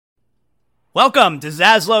Welcome to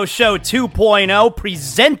Zaslow Show 2.0,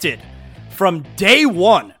 presented from day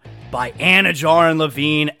one by Anajar and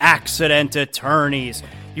Levine Accident Attorneys.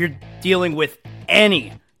 You're dealing with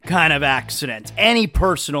any kind of accident, any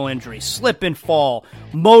personal injury, slip and fall,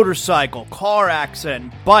 motorcycle, car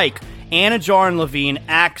accident, bike. Anajar and Levine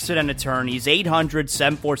Accident Attorneys,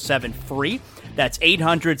 800-747-FREE. That's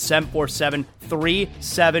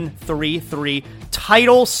 800-747-3733.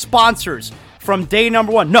 Title sponsors from day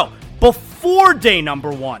number one. No, before day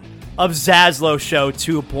number one of Zaslow Show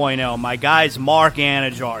 2.0. My guys Mark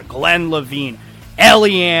Anajar, Glenn Levine,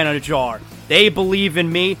 Ellie Anajar. They believe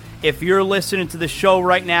in me. If you're listening to the show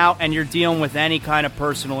right now and you're dealing with any kind of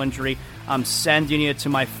personal injury, I'm sending you to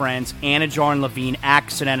my friends, Anajar and Levine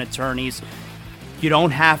Accident Attorneys. You don't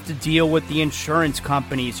have to deal with the insurance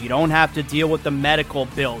companies. You don't have to deal with the medical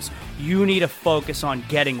bills. You need to focus on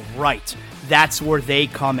getting right. That's where they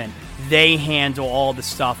come in. They handle all the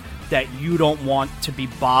stuff that you don't want to be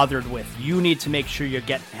bothered with. You need to make sure you're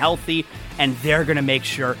getting healthy, and they're going to make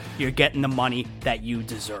sure you're getting the money that you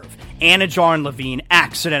deserve. Anajar and Levine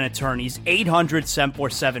Accident Attorneys,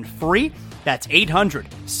 800-747-FREE. That's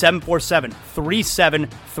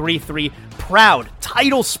 800-747-3733. Proud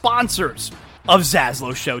title sponsors of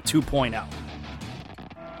Zaslow Show 2.0.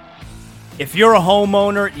 If you're a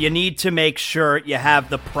homeowner, you need to make sure you have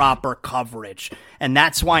the proper coverage. And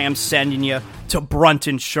that's why I'm sending you to Brunt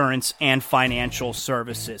Insurance and Financial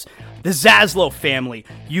Services. The Zaslow family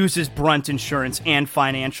uses Brunt Insurance and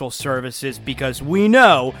Financial Services because we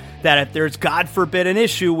know that if there's, God forbid, an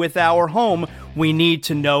issue with our home, we need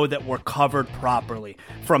to know that we're covered properly.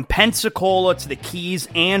 From Pensacola to the Keys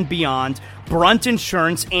and beyond, Brunt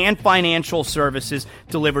Insurance and Financial Services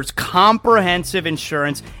delivers comprehensive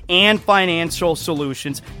insurance and financial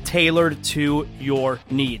solutions tailored to your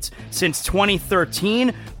needs. Since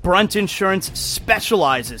 2013, Brunt Insurance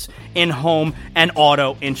specializes in home and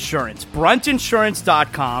auto insurance.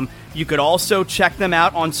 BruntInsurance.com. You could also check them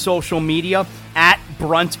out on social media at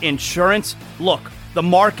Brunt Insurance. Look, the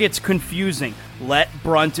market's confusing. Let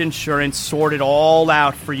Brunt Insurance sort it all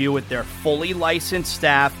out for you with their fully licensed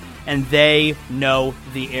staff, and they know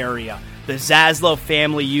the area. The Zaslow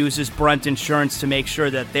family uses Brunt Insurance to make sure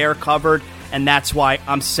that they're covered, and that's why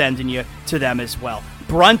I'm sending you to them as well.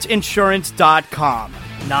 BruntInsurance.com,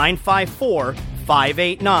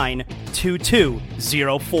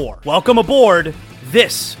 954-589-2204. Welcome aboard.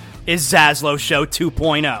 This is Zaslow Show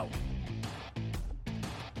 2.0.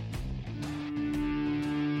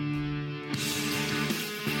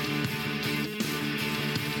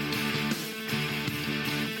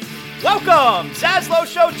 Welcome, Zaslow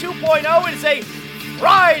Show 2.0. It is a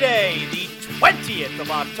Friday, the 20th of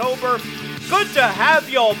October. Good to have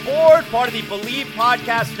you aboard, part of the Believe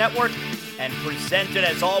Podcast Network, and presented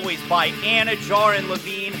as always by Anajar and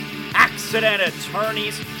Levine Accident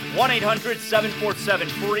Attorneys.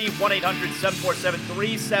 1-800-747-FREE,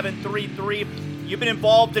 1-800-747-3733. You've been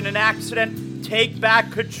involved in an accident, take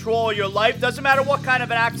back control of your life. Doesn't matter what kind of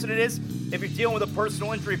an accident it is. If you're dealing with a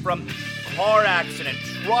personal injury from car accident,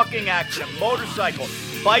 trucking accident, motorcycle,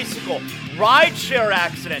 bicycle, rideshare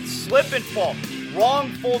accident, slip and fall,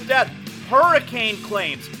 wrongful death, hurricane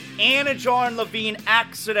claims, Anajar and Levine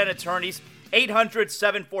Accident Attorneys,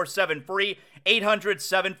 800-747-FREE,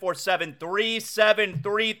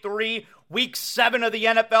 800-747-3733. Week 7 of the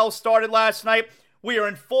NFL started last night. We are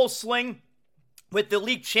in full swing with the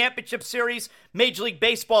League Championship Series, Major League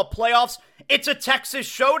Baseball playoffs. It's a Texas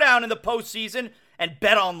showdown in the postseason, and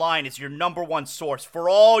BetOnline is your number one source for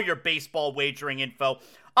all your baseball wagering info.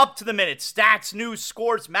 Up to the minute, stats, news,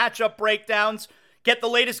 scores, matchup breakdowns. Get the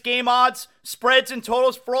latest game odds, spreads, and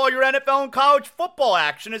totals for all your NFL and college football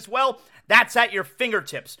action as well. That's at your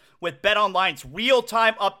fingertips with BetOnline's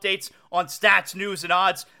real-time updates on stats, news, and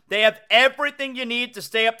odds. They have everything you need to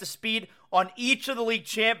stay up to speed on each of the League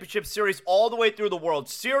Championship Series all the way through the World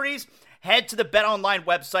Series. Head to the BetOnline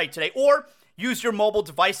website today or use your mobile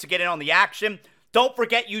device to get in on the action. Don't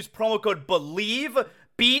forget, use promo code BELIEVE,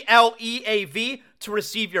 BLEAV, to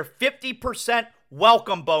receive your 50%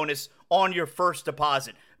 welcome bonus on your first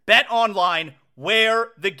deposit. BetOnline,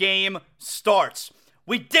 where the game starts.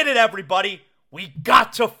 We did it, everybody. We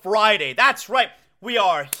got to Friday. That's right. We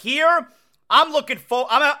are here. I'm looking for.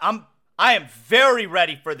 I am very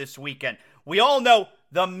ready for this weekend. We all know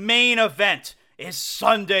the main event is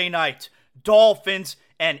Sunday night, Dolphins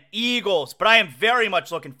and Eagles. But I am very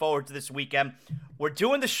much looking forward to this weekend. We're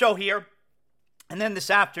doing the show here, and then this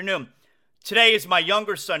afternoon. Today is my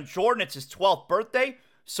younger son Jordan. It's his 12th birthday,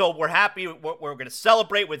 so we're happy. We're going to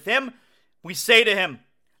celebrate with him. We say to him,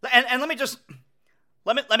 and let me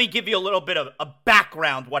give you a little bit of a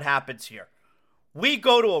background. What happens here? We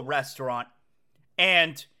go to a restaurant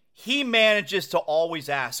and he manages to always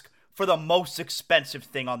ask for the most expensive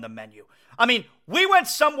thing on the menu. I mean, we went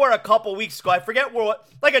somewhere a couple weeks ago, I forget where,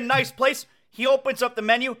 like a nice place. He opens up the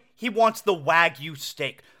menu, he wants the Wagyu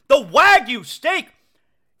steak. The Wagyu steak?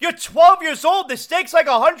 You're 12 years old, the steak's like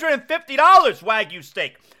 $150, Wagyu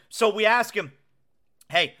steak. So we ask him,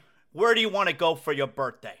 hey, where do you want to go for your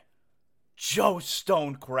birthday? Joe's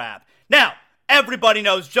Stone Crab. Now, everybody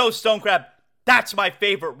knows Joe's Stone Crab, that's my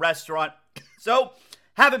favorite restaurant. So,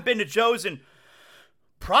 haven't been to Joe's in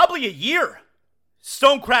probably a year.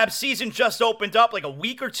 Stone Crab season just opened up like a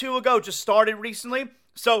week or two ago, just started recently.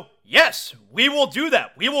 So, yes, we will do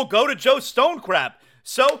that. We will go to Joe's Stone Crab.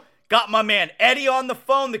 So, got my man Eddie on the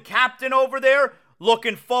phone, the captain over there.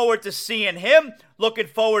 Looking forward to seeing him. Looking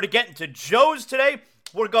forward to getting to Joe's today.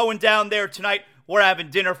 We're going down there tonight. We're having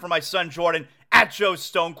dinner for my son Jordan at Joe's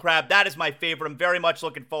Stone Crab. That is my favorite. I'm very much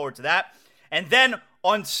looking forward to that. And then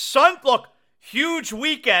on Sunday, look, huge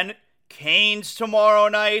weekend. Canes tomorrow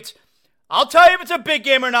night. I'll tell you if it's a big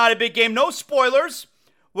game or not a big game. No spoilers.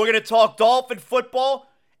 We're going to talk Dolphin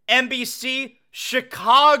football. NBC,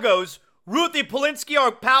 Chicago's Ruthie Polinsky,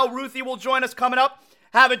 our pal Ruthie, will join us coming up.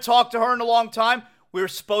 Haven't talked to her in a long time. We were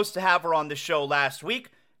supposed to have her on the show last week.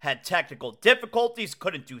 Had technical difficulties.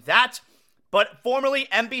 Couldn't do that. But formerly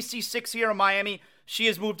NBC6 here in Miami. She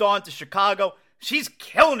has moved on to Chicago. She's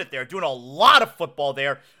killing it there. Doing a lot of football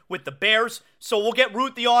there with the Bears. So we'll get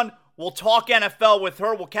Ruthie on. We'll talk NFL with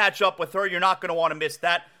her. We'll catch up with her. You're not going to want to miss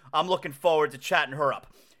that. I'm looking forward to chatting her up.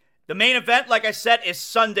 The main event, like I said, is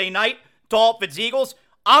Sunday night. Dolphins-Eagles.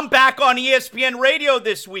 I'm back on ESPN Radio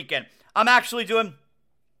this weekend. I'm actually doing...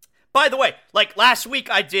 By the way, like last week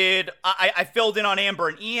I filled in on Amber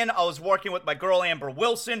and Ian. I was working with my girl Amber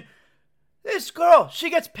Wilson. This girl, she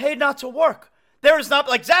gets paid not to work. There is not,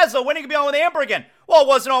 like Zazzle, when are you going to be on with Amber again? Well, it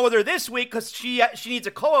wasn't on with her this week because she needs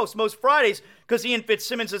a co-host most Fridays because Ian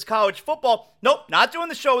Fitzsimmons is college football. Nope, not doing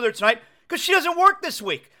the show with her tonight because she doesn't work this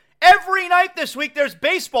week. Every night this week there's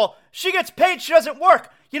baseball. She gets paid, she doesn't work.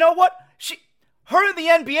 You know what? Her and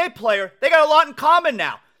the NBA player, they got a lot in common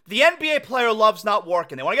now. The NBA player loves not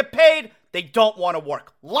working. They want to get paid. They don't want to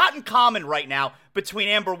work. A lot in common right now between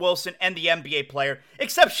Amber Wilson and the NBA player,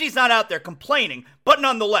 except she's not out there complaining. But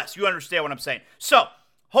nonetheless, you understand what I'm saying. So,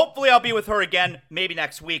 hopefully I'll be with her again, maybe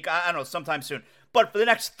next week. I don't know, sometime soon. But for the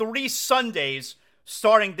next 3 Sundays,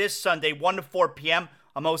 starting this Sunday, 1 to 4 p.m.,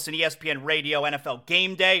 I'm hosting ESPN Radio NFL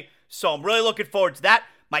Game Day. So I'm really looking forward to that.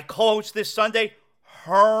 My co-host this Sunday,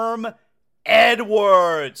 Herm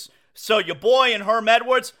Edwards. So your boy and Herm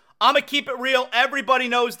Edwards, I'm going to keep it real. Everybody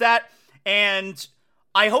knows that. And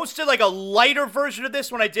I hosted like a lighter version of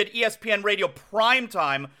this when I did ESPN Radio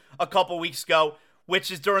Primetime a couple weeks ago,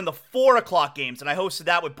 which is during the 4 o'clock games. And I hosted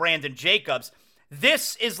that with Brandon Jacobs.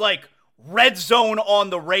 This is like Red Zone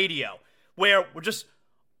on the radio, where we're just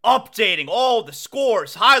updating all the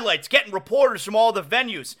scores, highlights, getting reporters from all the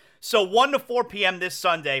venues. So 1 to 4 p.m. this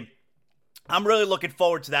Sunday. I'm really looking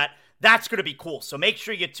forward to that. That's going to be cool. So make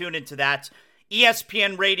sure you tune into that.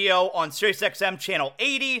 ESPN Radio on SiriusXM Channel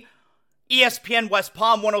 80, ESPN West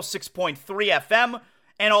Palm 106.3 FM,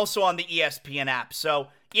 and also on the ESPN app. So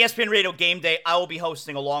ESPN Radio Game Day, I will be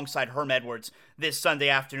hosting alongside Herm Edwards this Sunday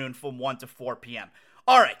afternoon from 1 to 4 p.m.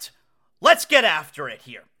 All right, let's get after it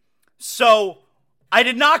here. So I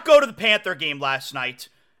did not go to the Panther game last night.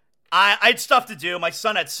 I had stuff to do. My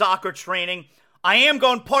son had soccer training. I am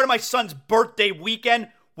going part of my son's birthday weekend.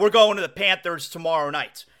 We're going to the Panthers tomorrow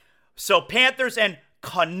night. So Panthers and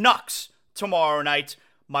Canucks tomorrow night.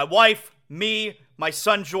 My wife, me, my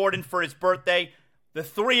son Jordan for his birthday. The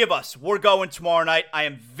 3 of us, we're going tomorrow night. I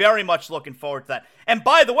am very much looking forward to that. And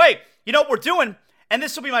by the way, you know what we're doing? And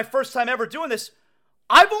this will be my first time ever doing this.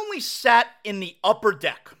 I've only sat in the upper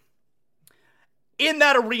deck in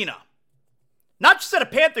that arena. Not just at a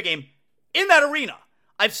Panther game, in that arena.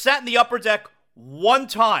 I've sat in the upper deck one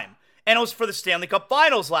time, and it was for the Stanley Cup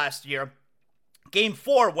Finals last year. Game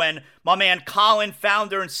 4, when my man Colin,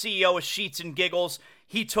 founder and CEO of Sheets and Giggles,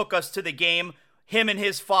 he took us to the game. Him and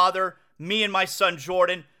his father, me and my son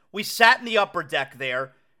Jordan. We sat in the upper deck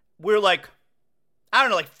there. We're like, I don't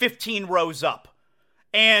know, like 15 rows up.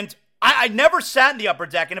 And I never sat in the upper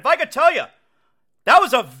deck. And if I could tell you, that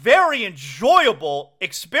was a very enjoyable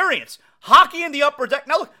experience. Hockey in the upper deck.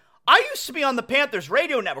 Now look, I used to be on the Panthers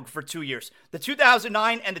radio network for 2 years, the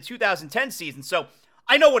 2009 and the 2010 season. So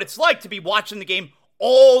I know what it's like to be watching the game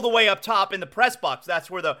all the way up top in the press box. That's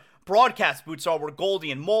where the broadcast booths are, where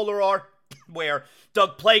Goldie and Moeller are, where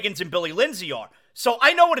Doug Plagans and Billy Lindsay are. So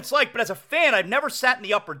I know what it's like, but as a fan, I've never sat in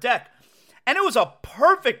the upper deck. And it was a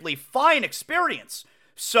perfectly fine experience.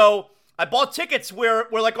 So I bought tickets. We're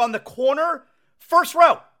like on the corner, first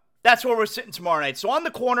row. That's where we're sitting tomorrow night. So on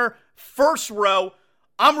the corner, first row.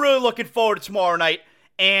 I'm really looking forward to tomorrow night.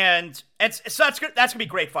 And so that's going to be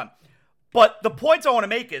great fun. But the point I want to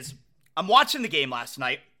make is I'm watching the game last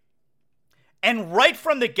night. And right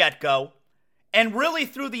from the get-go, and really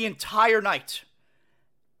through the entire night,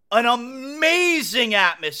 an amazing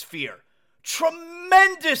atmosphere.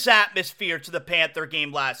 Tremendous atmosphere to the Panther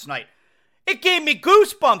game last night. It gave me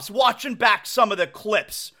goosebumps watching back some of the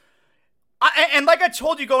clips. And like I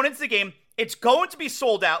told you going into the game, it's going to be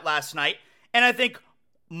sold out last night. And I think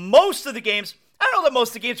most of the games, I don't know that most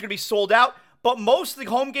of the games are going to be sold out, but most of the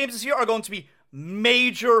home games this year are going to be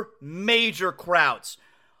major, major crowds.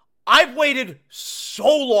 I've waited so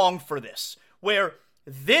long for this, where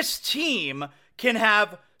this team can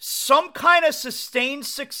have some kind of sustained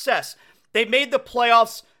success. They've made the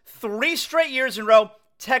playoffs 3 straight years in a row,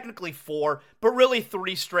 technically 4, but really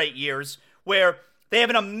 3 straight years, where they have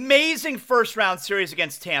an amazing first-round series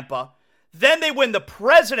against Tampa. Then they win the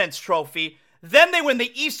President's Trophy. Then they win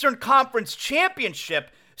the Eastern Conference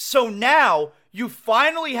Championship. So now you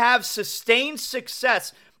finally have sustained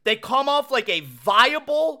success. They come off like a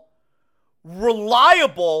viable,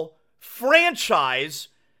 reliable franchise,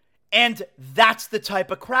 and that's the type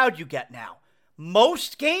of crowd you get now.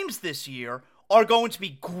 Most games this year are going to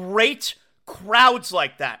be great crowds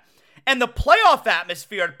like that. And the playoff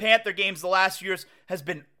atmosphere at Panther games the last few years has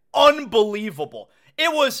been unbelievable.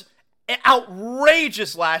 It was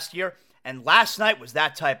outrageous last year, and last night was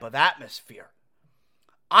that type of atmosphere.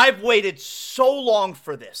 I've waited so long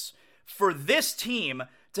for this team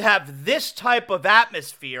to have this type of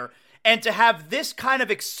atmosphere and to have this kind of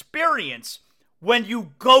experience when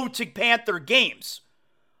you go to Panther games.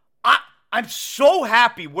 I'm so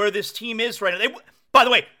happy where this team is right now. By the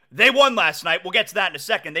way, they won last night. We'll get to that in a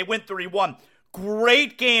second. They win 3-1.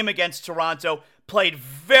 Great game against Toronto. Played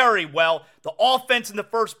very well. The offense in the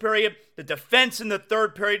first period, the defense in the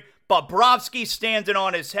third period. Bobrovsky standing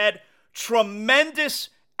on his head. Tremendous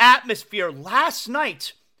atmosphere. Last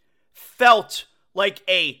night felt like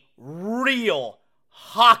a real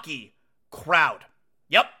hockey crowd.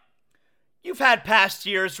 Yep. You've had past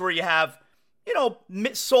years where you have,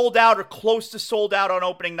 sold out or close to sold out on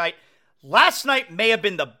opening night. Last night may have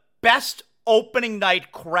been the best opening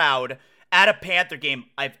night crowd at a Panther game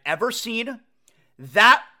I've ever seen.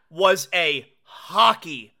 That was a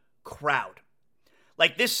hockey crowd.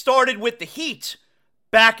 Like, this started with the Heat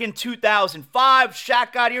back in 2005.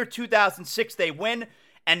 Shaq got here, 2006, they win.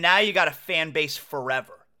 And now you got a fan base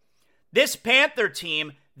forever. This Panther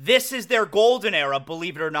team, this is their golden era,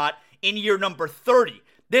 believe it or not, in year number 30.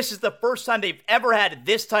 This is the first time they've ever had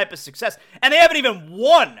this type of success. And they haven't even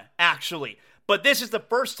won, actually. But this is the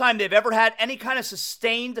first time they've ever had any kind of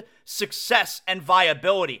sustained success and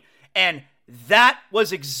viability. And that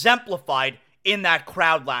was exemplified in that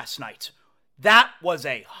crowd last night. That was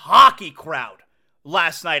a hockey crowd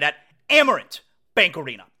last night at Amerant Bank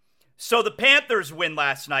Arena. So the Panthers win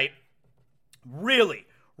last night. Really,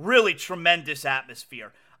 really tremendous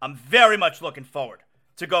atmosphere. I'm very much looking forward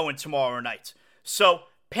to going tomorrow night. So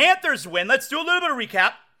Panthers win. Let's do a little bit of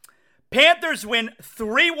recap. Panthers win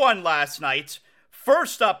 3-1 last night.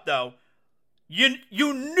 First up, though, you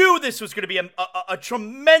knew this was going to be a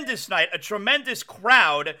tremendous night, a tremendous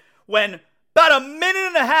crowd, when about a minute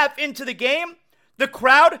and a half into the game, the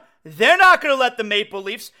crowd, they're not going to let the Maple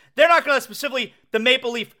Leafs, they're not going to let specifically the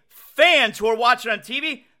Maple Leaf fans who are watching on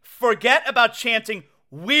TV forget about chanting,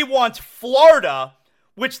 "We want Florida,"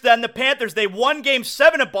 which then the Panthers, they won Game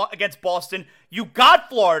 7 against Boston. You got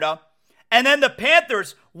Florida, and then the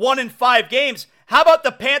Panthers won in 5 games. How about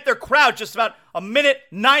the Panther crowd just about a minute,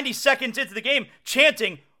 90 seconds into the game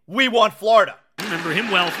chanting, "We want Florida"? Remember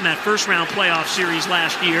him well from that first-round playoff series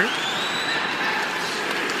last year.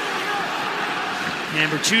 And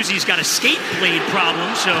Bertuzzi's got a skate blade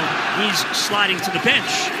problem, so he's sliding to the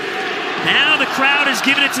bench. Now the crowd is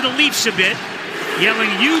giving it to the Leafs a bit, yelling,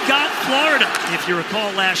 "You got Florida." If you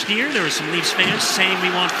recall last year, there were some Leafs fans saying, "We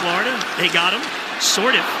want Florida." They got him,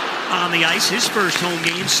 sort of, on the ice. His first home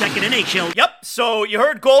game, second NHL. Yep, so you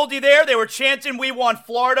heard Goldie there. They were chanting, "We want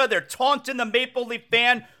Florida." They're taunting the Maple Leaf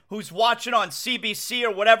fan who's watching on CBC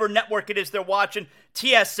or whatever network it is they're watching.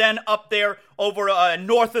 TSN up there over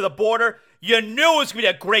north of the border. You knew it was going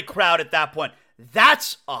to be a great crowd at that point.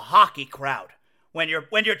 That's a hockey crowd. When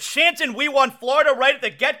you're chanting, "We want Florida" right at the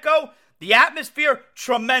get-go, the atmosphere,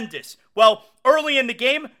 tremendous. Well, early in the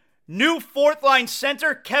game, new fourth-line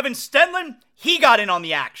center, Kevin Stenlund, he got in on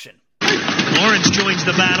the action. Lawrence joins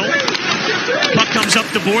the battle. Puck comes up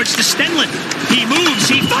the boards to Stenlund. He moves,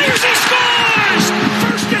 he fires, he scores!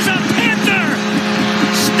 First is a Panther!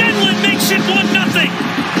 Stenlund makes it 1-0.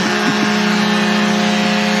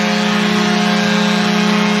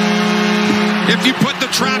 if you put the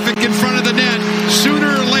traffic in front of the net, sooner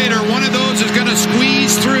or later, one of those is going to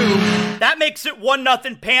squeeze through. That makes it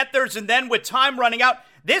 1-0 Panthers, and then with time running out,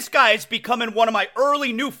 this guy is becoming one of my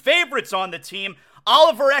early new favorites on the team,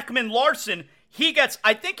 Oliver Ekman-Larsson. He gets,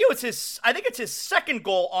 I think it's his second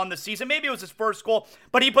goal on the season. Maybe it was his first goal,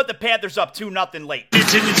 but he put the Panthers up 2-0 late.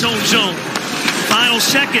 It's in its own zone. Final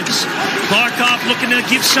seconds. Barkov looking to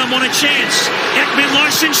give someone a chance.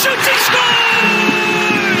 Ekman-Larsson shoots, he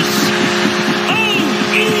scores!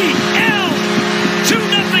 O-E-L!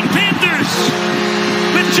 2-0 Panthers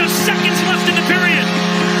with just seconds left in the period.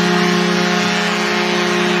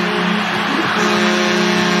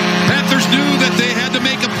 Panthers knew that they had to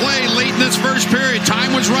make a play late in this first period.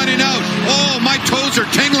 Time was running out. Oh, my toes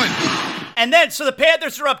are tingling. And then, so the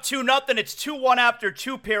Panthers are up 2-0. It's 2-1 after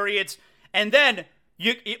 2 periods. And then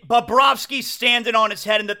Bobrovsky standing on his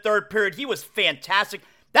head in the third period. He was fantastic.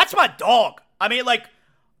 That's my dog. I mean, like,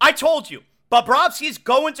 I told you, Bobrovsky's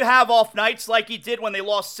going to have off nights like he did when they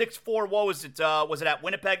lost 6-4. What was it? Was it at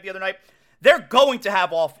Winnipeg the other night? He's going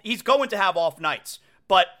to have off nights.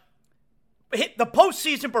 But the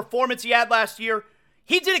postseason performance he had last year,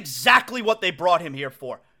 he did exactly what they brought him here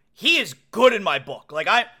for. He is good in my book. Like,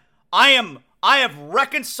 I have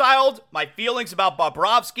reconciled my feelings about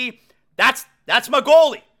Bobrovsky. That's my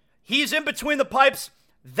goalie. He's in between the pipes.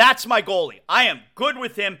 That's my goalie. I am good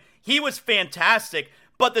with him. He was fantastic.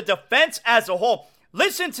 But the defense as a whole,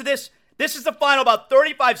 listen to this. This is the final about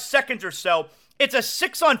 35 seconds or so. It's a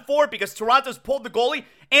 6-on-4 because Toronto's pulled the goalie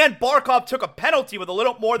and Barkov took a penalty with a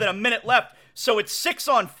little more than a minute left. So it's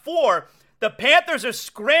 6-on-4. The Panthers are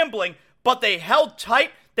scrambling, but they held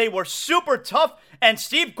tight. They were super tough. And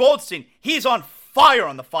Steve Goldstein, he's on fire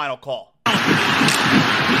on the final call.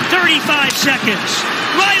 35 seconds.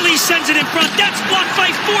 Riley sends it in front. That's blocked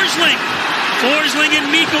by Forsling. Forsling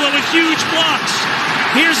and Mikkola with huge blocks.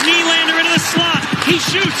 Here's Nylander into the slot. He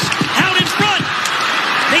shoots out in front.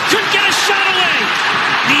 They couldn't get a shot away.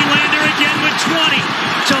 Nylander again with 20.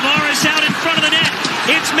 Tavares out in front of the net.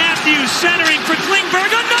 It's Matthews centering for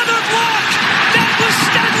Klingberg. Another block. That was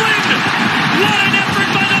Stenlund. What an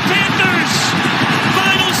effort by the Panthers.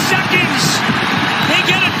 Final seconds. They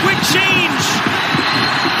get a quick change.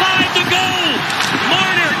 5 to go.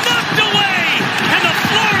 Marner knocked away. And the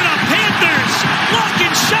Florida Panthers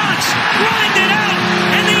blocking shots. Grind it out.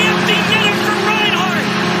 And the empty netter for Reinhart.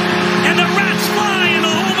 And the Rats fly in the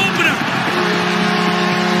home opener.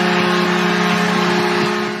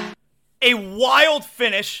 A wild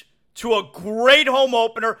finish to a great home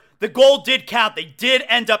opener. The goal did count. They did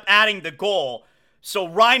end up adding the goal. So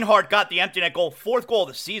Reinhart got the empty net goal. 4th goal of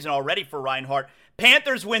the season already for Reinhart.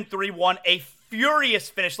 Panthers win 3-1. A furious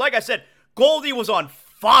finish. Like I said, Goldie was on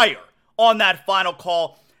fire on that final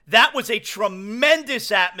call. That was a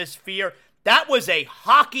tremendous atmosphere. That was a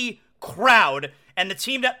hockey crowd. And the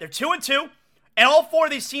team, they're 2-2. And all 4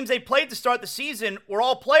 of these teams they played to start the season were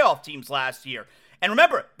all playoff teams last year. And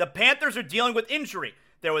remember, the Panthers are dealing with injury.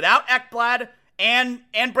 They're without Ekblad and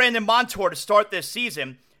Brandon Montour to start this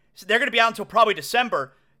season. So they're going to be out until probably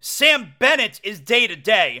December. Sam Bennett is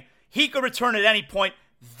day-to-day. He could return at any point.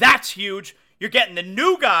 That's huge. You're getting the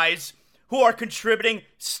new guys who are contributing.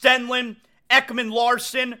 Stenlund,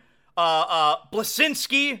 Ekman-Larsson,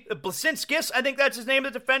 Blasinskis, I think that's his name,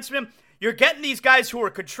 the defenseman. You're getting these guys who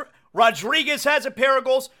are Rodriguez has a pair of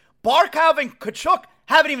goals. Barkov and Tkachuk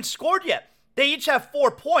haven't even scored yet. They each have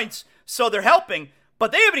 4 points, so they're helping,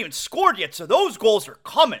 but they haven't even scored yet, so those goals are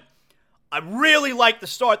coming. I really like the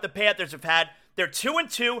start the Panthers have had. They're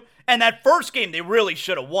 2-2, and that first game they really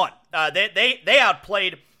should have won. They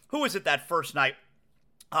outplayed, who was it that first night?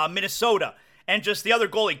 Minnesota. And just the other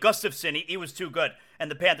goalie, Gustafsson, he was too good,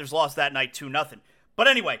 and the Panthers lost that night 2-0. But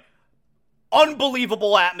anyway,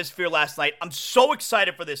 unbelievable atmosphere last night. I'm so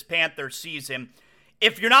excited for this Panthers season.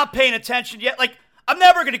 If you're not paying attention yet, I'm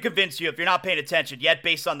never going to convince you if you're not paying attention yet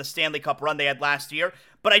based on the Stanley Cup run they had last year.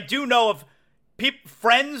 But I do know of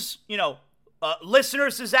friends,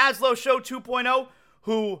 listeners to Zaslow Show 2.0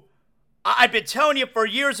 who I've been telling you for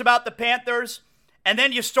years about the Panthers. And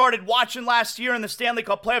then you started watching last year in the Stanley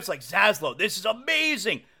Cup playoffs like, Zaslow, this is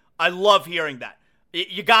amazing. I love hearing that.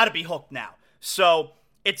 You got to be hooked now. So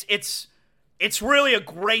it's really a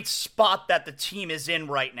great spot that the team is in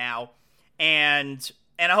right now. And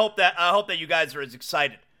I hope that you guys are as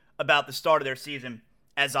excited about the start of their season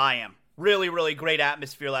as I am. Really, really great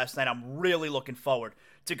atmosphere last night. I'm really looking forward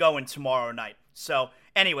to going tomorrow night. So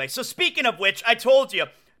anyway, speaking of which, I told you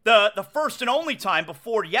the first and only time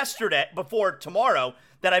before tomorrow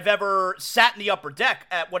that I've ever sat in the upper deck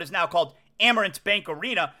at what is now called Amerant Bank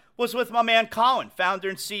Arena was with my man Colin, founder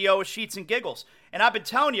and CEO of Sheets and Giggles. And I've been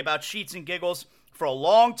telling you about Sheets and Giggles for a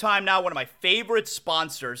long time now, one of my favorite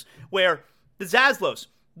sponsors, where the Zaslows,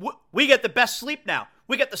 we get the best sleep now.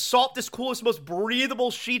 We get the softest, coolest, most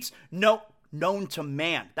breathable sheets known to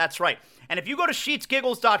man. That's right. And if you go to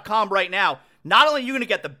sheetsgiggles.com right now, not only are you going to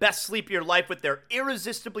get the best sleep of your life with their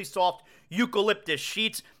irresistibly soft eucalyptus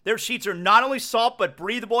sheets, their sheets are not only soft but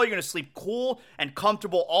breathable. You're going to sleep cool and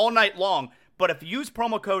comfortable all night long. But if you use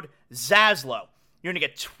promo code ZASLOW, you're going to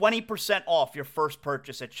get 20% off your first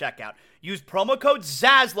purchase at checkout. Use promo code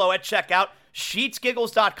ZASLOW at checkout,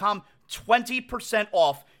 sheetsgiggles.com, 20%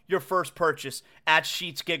 off your first purchase at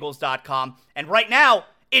sheetsgiggles.com. And right now,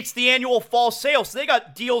 it's the annual fall sale, so they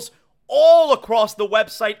got deals all across the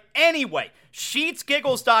website anyway.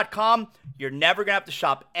 Sheetsgiggles.com. You're never going to have to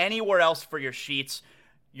shop anywhere else for your sheets.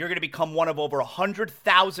 You're going to become one of over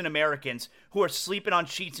 100,000 Americans who are sleeping on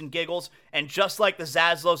Sheets and Giggles. And just like the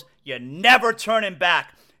Zaslows, you're never turning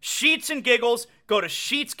back. Sheets and Giggles. Go to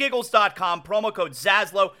sheetsgiggles.com. Promo code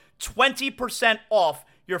Zaslow. 20% off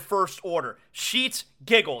your first order.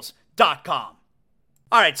 Sheetsgiggles.com.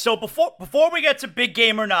 All right, so before we get to big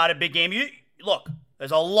game or not a big game, look,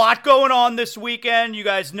 there's a lot going on this weekend. You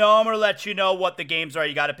guys know I'm going to let you know what the games are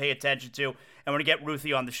you got to pay attention to. And we're going to get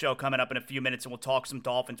Ruthie on the show coming up in a few minutes, and we'll talk some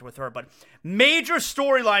Dolphins with her. But major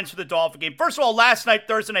storylines for the Dolphin game. First of all, last night,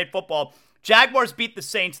 Thursday Night Football, Jaguars beat the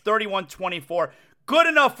Saints 31-24. Good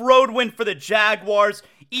enough road win for the Jaguars.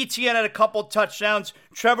 ETN had a couple touchdowns.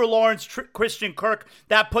 Trevor Lawrence, Christian Kirk,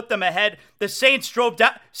 that put them ahead. The Saints drove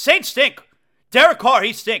down. Saints stink. Derek Carr,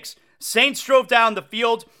 he stinks. Saints drove down the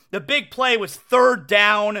field. The big play was third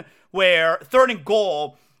and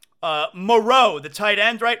goal. Moreau, the tight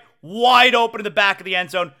end, right? Wide open in the back of the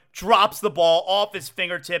end zone. Drops the ball off his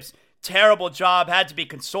fingertips. Terrible job. Had to be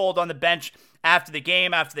consoled on the bench after the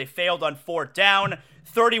game after they failed on fourth down.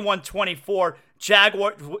 31-24.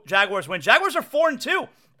 Jaguars win. Jaguars are 4-2.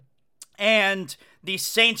 And the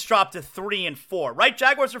Saints dropped to 3-4. Right?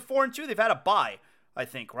 Jaguars are 4-2. They've had a bye, I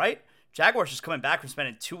think, right? Jaguars just coming back from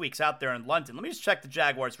spending 2 weeks out there in London. Let me just check the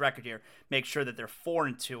Jaguars record here. Make sure that they're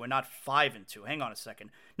 4-2 and not 5-2. Hang on a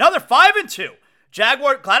second. No, they're 5-2.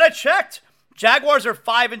 Glad I checked. Jaguars are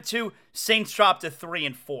 5-2. Saints dropped to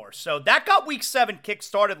 3-4. So that got week 7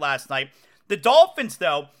 kick-started last night. The Dolphins,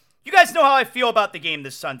 though, you guys know how I feel about the game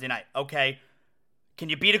this Sunday night, okay? Can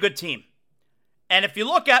you beat a good team? And if you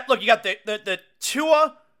look, you got the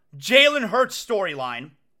Tua, Jalen Hurts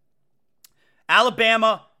storyline.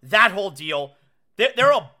 Alabama, that whole deal.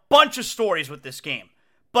 There are a bunch of stories with this game.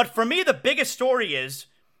 But for me, the biggest story is,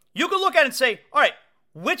 you can look at it and say, all right,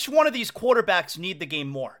 which one of these quarterbacks need the game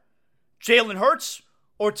more? Jalen Hurts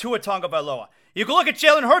or Tua Tagovailoa? You can look at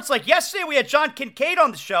Jalen Hurts, like yesterday we had John Kincaid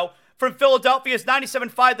on the show from Philadelphia's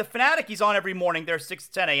 97.5 The Fanatic. He's on every morning there, 6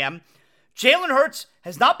 to 10 a.m. Jalen Hurts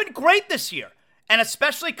has not been great this year, and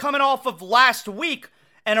especially coming off of last week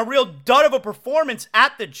and a real dud of a performance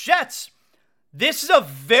at the Jets. This is a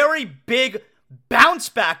very big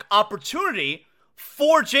bounce-back opportunity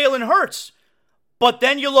for Jalen Hurts. But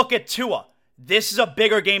then you look at Tua. This is a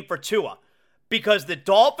bigger game for Tua because the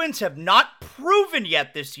Dolphins have not proven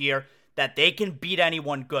yet this year that they can beat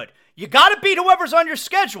anyone good. You got to beat whoever's on your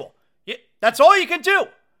schedule. That's all you can do.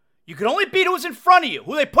 You can only beat who's in front of you,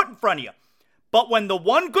 who they put in front of you. But when the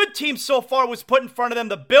one good team so far was put in front of them,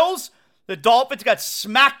 the Bills, the Dolphins got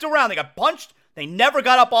smacked around. They got punched. They never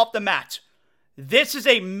got up off the mat. This is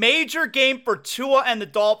a major game for Tua and the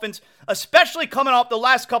Dolphins, especially coming off the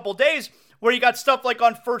last couple days where you got stuff like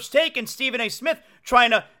on First Take and Stephen A. Smith trying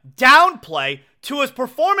to downplay Tua's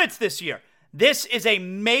performance this year. This is a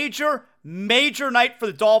major, major night for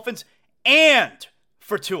the Dolphins and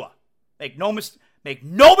for Tua. Make no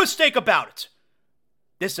mistake about it.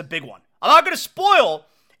 This is a big one. I'm not going to spoil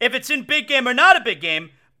if it's in big game or not a big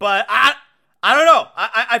game, but I don't know.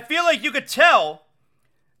 I feel like you could tell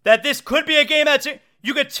that this could be a game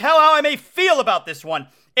you could tell how I may feel about this one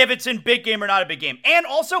if it's in big game or not a big game. And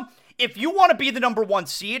also, if you want to be the number one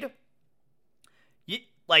seed,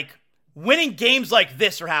 winning games like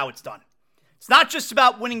this are how it's done. It's not just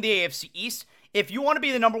about winning the AFC East. If you want to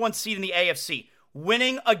be the number one seed in the AFC,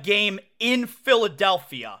 winning a game in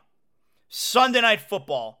Philadelphia, Sunday Night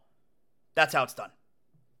Football, that's how it's done.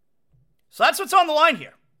 So that's what's on the line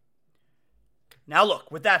here. Now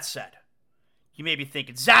look, with that said, you may be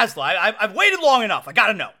thinking, Zasla, I've waited long enough. I got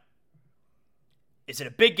to know. Is it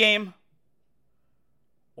a big game?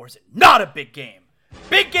 Or is it not a big game?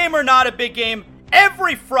 Big game or not a big game?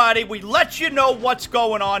 Every Friday, we let you know what's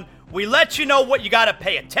going on. We let you know what you got to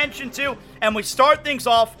pay attention to. And we start things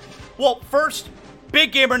off, well, first,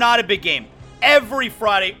 big game or not a big game. Every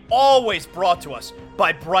Friday, always brought to us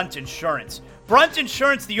by Brunt Insurance. Brunt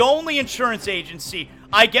Insurance, the only insurance agency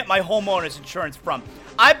I get my homeowner's insurance from.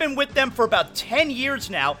 I've been with them for about 10 years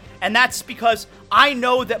now, and that's because I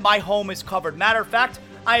know that my home is covered. Matter of fact,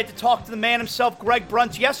 I had to talk to the man himself, Greg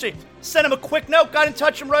Brunt, yesterday. Sent him a quick note, got in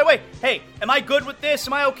touch with him right away. Hey, am I good with this?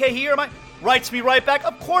 Am I okay here? Writes me right back.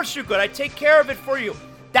 Of course you're good. I take care of it for you.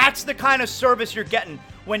 That's the kind of service you're getting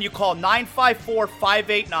when you call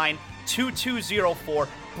 954-589-2204,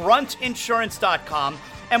 bruntinsurance.com,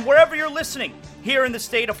 and wherever you're listening here in the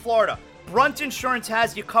state of Florida. Brunt Insurance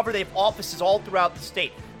has you covered. They have offices all throughout the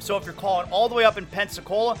state. So if you're calling all the way up in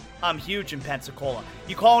Pensacola, I'm huge in Pensacola.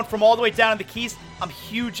 You calling from all the way down in the Keys, I'm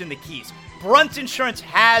huge in the Keys. Brunt Insurance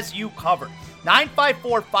has you covered.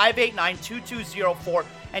 954-589-2204.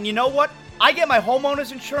 And you know what? I get my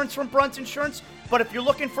homeowner's insurance from Brunt Insurance, but if you're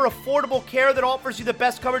looking for affordable care that offers you the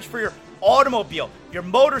best coverage for your automobile, your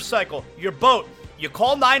motorcycle, your boat, you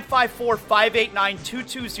call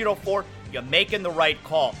 954-589-2204. You're making the right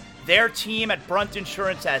call. Their team at Brunt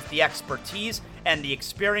Insurance has the expertise and the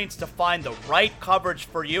experience to find the right coverage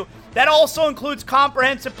for you. That also includes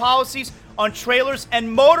comprehensive policies on trailers and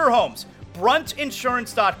motorhomes.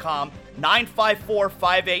 Bruntinsurance.com,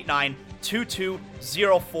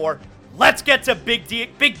 954-589-2204. Let's get to big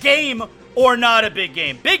game or not a big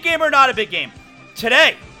game. Big game or not a big game.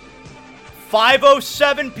 Today,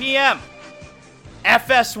 5:07 p.m.,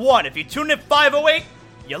 FS1. If you tune in at 5:08,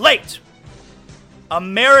 you're late.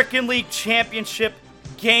 American League Championship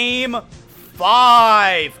Game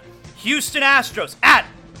 5. Houston Astros at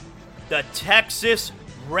the Texas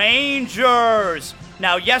Rangers.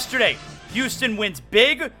 Now, yesterday, Houston wins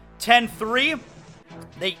big, 10-3.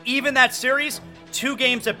 They even that series, 2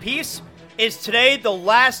 games apiece. Is today the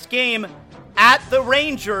last game at the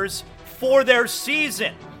Rangers for their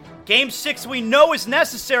season. Game 6 we know is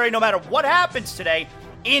necessary no matter what happens today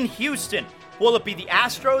in Houston. Will it be the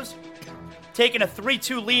Astros taking a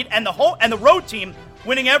 3-2 lead and the road team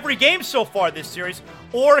winning every game so far this series,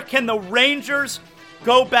 or can the Rangers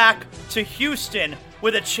go back to Houston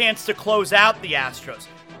with a chance to close out the Astros?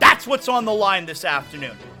 That's what's on the line this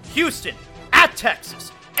afternoon. Houston at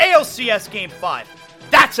Texas, ALCS Game 5.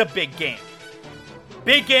 That's a big game.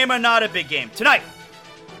 Big game or not a big game? Tonight,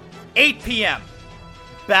 8 p.m.,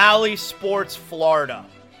 Bally Sports Florida.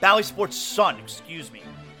 Bally Sports Sun, excuse me.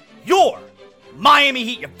 Your Miami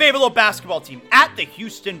Heat, your favorite little basketball team, at the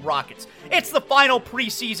Houston Rockets. It's the final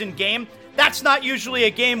preseason game. That's not usually a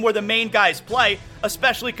game where the main guys play,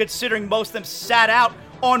 especially considering most of them sat out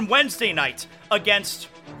on Wednesday night against,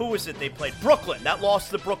 who was it they played? Brooklyn. That lost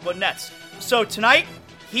to the Brooklyn Nets. So tonight,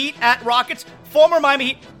 Heat at Rockets. Former Miami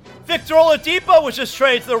Heat Victor Oladipo was just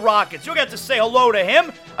traded to the Rockets. You'll get to say hello to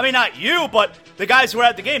him. I mean, not you, but the guys who were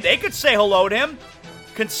at the game, they could say hello to him.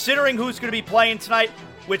 Considering who's going to be playing tonight,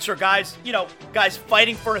 which are guys, guys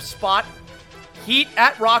fighting for a spot. Heat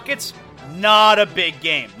at Rockets, not a big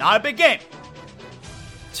game. Not a big game.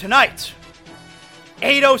 Tonight,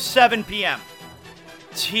 8:07 p.m.,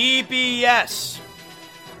 TBS,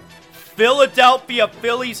 Philadelphia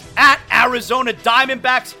Phillies at Arizona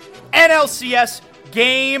Diamondbacks, NLCS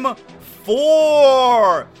Game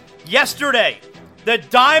 4. Yesterday, the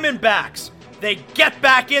Diamondbacks, they get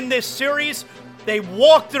back in this series. They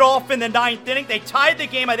walked it off in the 9th inning. They tied the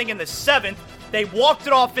game, I think, in the 7th. They walked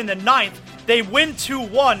it off in the 9th. They win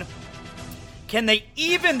 2-1. Can they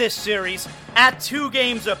even this series at 2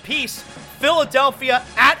 games apiece? Philadelphia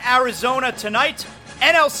at Arizona tonight.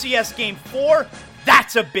 NLCS Game 4.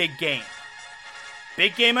 That's a big game.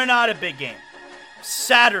 Big game or not a big game?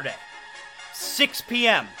 Saturday, 6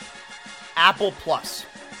 p.m., Apple Plus.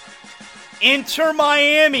 Inter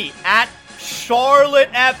Miami at Charlotte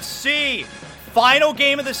FC. Final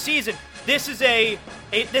game of the season. This is a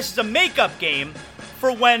makeup game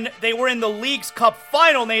for when they were in the League's Cup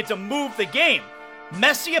final and they had to move the game.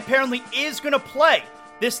 Messi apparently is going to play.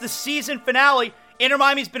 This is the season finale. Inter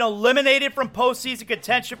Miami's been eliminated from postseason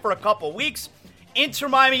contention for a couple weeks. Inter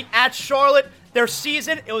Miami at Charlotte. Their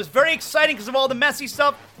season, it was very exciting because of all the Messi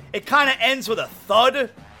stuff. It kind of ends with a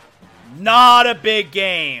thud. Not a big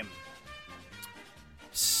game.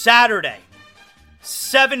 Saturday,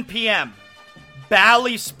 7 p.m.,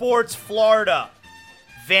 Bally Sports Florida.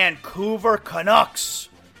 Vancouver Canucks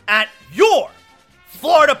at your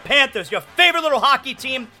Florida Panthers. Your favorite little hockey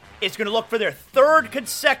team is going to look for their 3rd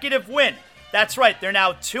consecutive win. That's right, they're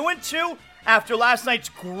now 2-2 after last night's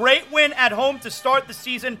great win at home to start the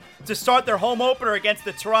season, to start their home opener against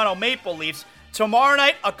the Toronto Maple Leafs. Tomorrow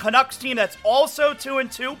night, a Canucks team that's also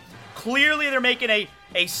 2-2. Clearly, they're making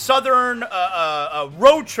a southern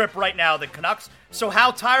road trip right now, the Canucks. So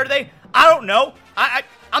how tired are they? I don't know.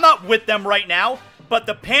 I'm not with them right now. But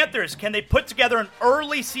the Panthers, can they put together an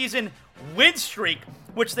early season win streak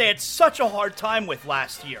which they had such a hard time with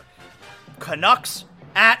last year. Canucks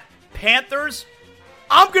at Panthers.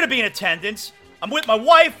 I'm going to be in attendance. I'm with my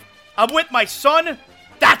wife. I'm with my son.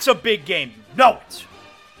 That's a big game. You know it.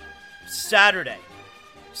 Saturday,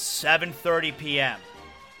 7:30 p.m.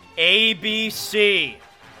 ABC,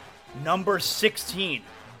 number 16,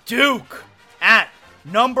 Duke at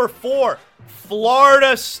number 4,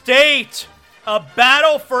 Florida State. A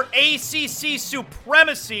battle for ACC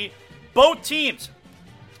supremacy. Both teams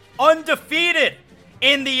undefeated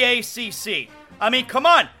in the ACC. I mean, come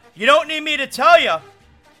on. You don't need me to tell you.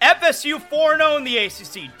 FSU 4-0 in the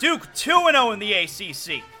ACC. Duke 2-0 in the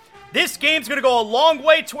ACC. This game's going to go a long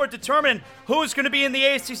way toward determining who's going to be in the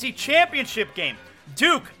ACC championship game.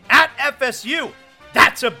 Duke at FSU.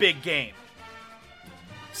 That's a big game.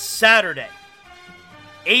 Saturday,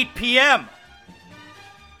 8 p.m.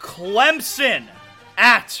 Clemson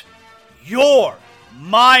at your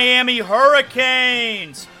Miami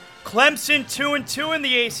Hurricanes. Clemson 2-2 in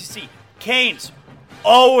the ACC. Canes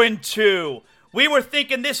 0-2. We were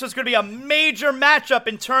thinking this was going to be a major matchup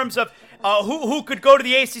in terms of who could go to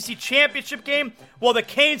the ACC championship game. Well, the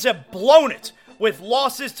Canes have blown it with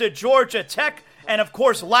losses to Georgia Tech and, of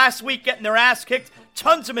course, last week getting their ass kicked.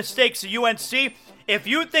 Tons of mistakes at UNC. If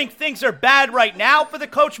you think things are bad right now for the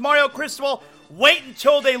coach Mario Cristobal, wait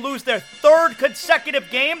until they lose their 3rd consecutive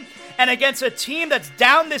game. And against a team that's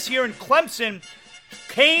down this year in Clemson,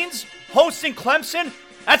 Canes hosting Clemson,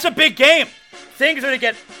 that's a big game. Things are going to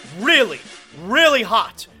get really, really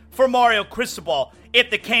hot for Mario Cristobal if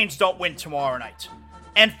the Canes don't win tomorrow night.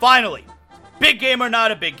 And finally, big game or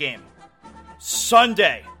not a big game,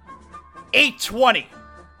 Sunday, 8:20,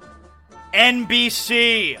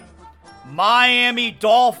 NBC, Miami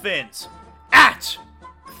Dolphins at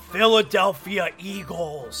Philadelphia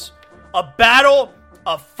Eagles. A battle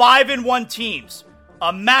of 5-1 teams.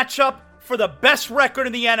 A matchup for the best record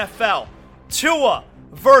in the NFL. Tua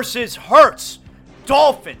versus Hurts.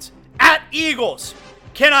 Dolphins at Eagles.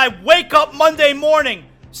 Can I wake up Monday morning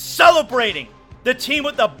celebrating the team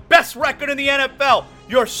with the best record in the NFL?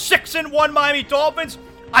 Your 6-1 Miami Dolphins?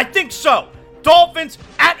 I think so. Dolphins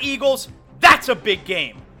at Eagles. That's a big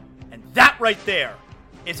game. And that right there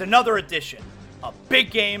is another edition. A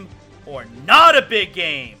big game or not a big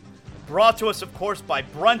game. Brought to us, of course, by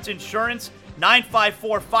Brunt Insurance.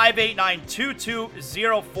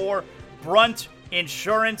 954-589-2204.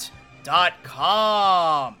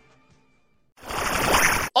 BruntInsurance.com.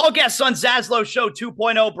 All guests on Zaslow Show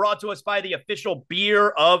 2.0 brought to us by the official beer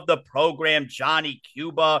of the program, Johnny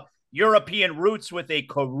Cuba. European roots with a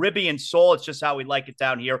Caribbean soul. It's just how we like it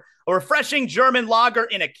down here. A refreshing German lager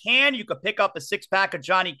in a can. You could pick up a 6-pack of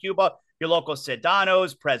Johnny Cuba. Your local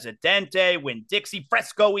Sedanos, Presidente, Winn-Dixie,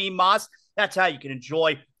 Fresco y Mas. That's how you can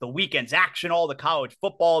enjoy the weekend's action, all the college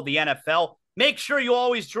football, the NFL. Make sure you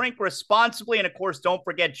always drink responsibly. And, of course, don't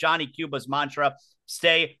forget Johnny Cuba's mantra,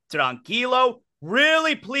 stay tranquilo.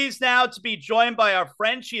 Really pleased now to be joined by our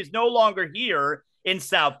friend. She is no longer here in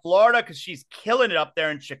South Florida because she's killing it up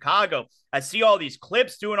there in Chicago. I see all these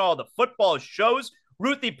clips doing all the football shows.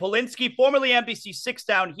 Ruthie Polinsky, formerly NBC6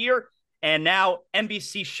 down here, and now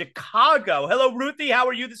NBC Chicago. Hello, Ruthie. How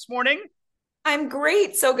are you this morning? I'm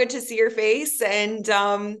great. So good to see your face. And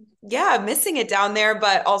missing it down there,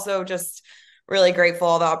 but also just really grateful for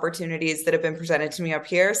all the opportunities that have been presented to me up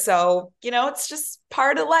here. So, it's just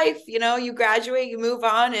part of life. You graduate, you move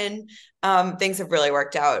on, and things have really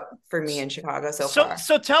worked out for me in Chicago so far.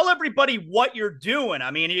 So tell everybody what you're doing.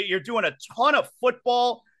 I mean, you're doing a ton of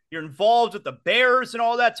football. You're involved with the Bears and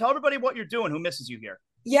all that. Tell everybody what you're doing. Who misses you here?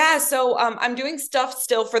 Yeah, so I'm doing stuff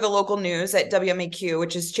still for the local news at WMAQ,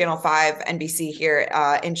 which is Channel 5 NBC here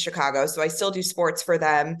in Chicago. So I still do sports for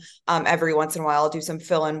them every once in a while. I'll do some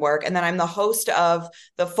fill-in work. And then I'm the host of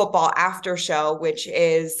the Football After Show, which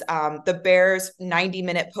is the Bears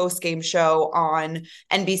 90-minute post-game show on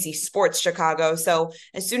NBC Sports Chicago. So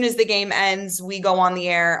as soon as the game ends, we go on the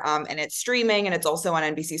air and it's streaming, and it's also on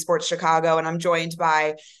NBC Sports Chicago. And I'm joined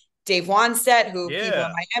by Dave Wanstedt, who people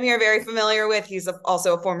in Miami are very familiar with. He's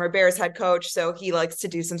also a former Bears head coach, so he likes to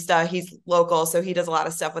do some stuff. He's local, so he does a lot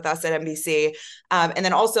of stuff with us at NBC. And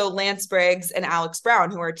then also Lance Briggs and Alex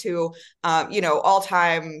Brown, who are two,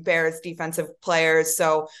 all-time Bears defensive players.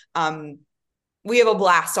 So we have a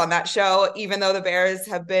blast on that show, even though the Bears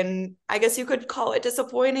have been, I guess you could call it,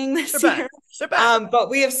 disappointing this year. But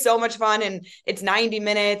we have so much fun, and it's 90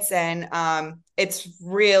 minutes, and it's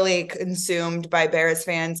really consumed by Bears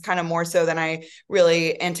fans, kind of more so than I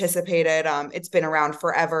really anticipated. It's been around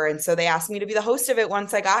forever, and so they asked me to be the host of it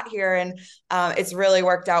once I got here, and it's really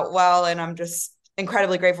worked out well, and I'm just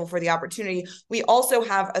incredibly grateful for the opportunity. We also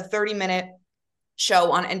have a 30-minute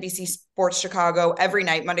show on NBC Sports Chicago every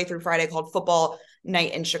night, Monday through Friday, called Football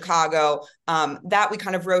Night in Chicago. That we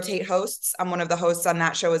kind of rotate hosts. I'm one of the hosts on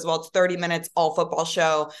that show as well. It's 30 minutes, all football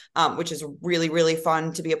show, which is really, really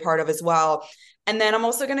fun to be a part of as well. And then I'm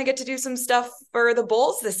also going to get to do some stuff for the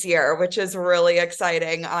Bulls this year, which is really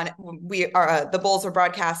exciting. The Bulls are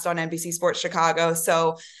broadcast on NBC Sports Chicago,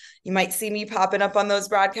 so you might see me popping up on those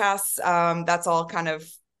broadcasts. That's all kind of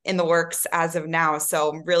in the works as of now. So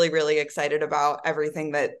I'm really, really excited about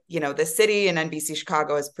everything that, the city and NBC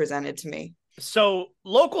Chicago has presented to me. So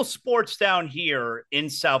local sports down here in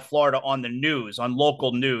South Florida on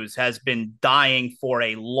local news has been dying for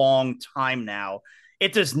a long time now.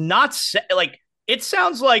 It does not it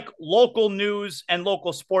sounds like local news and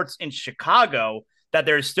local sports in Chicago, that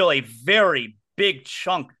there's still a very big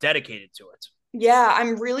chunk dedicated to it. Yeah,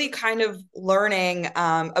 I'm really kind of learning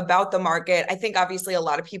about the market. I think obviously a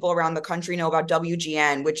lot of people around the country know about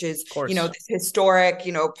WGN, which is, this historic,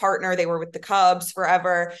 partner. They were with the Cubs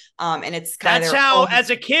forever. And it's kind of— That's how, as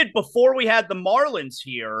a kid, before we had the Marlins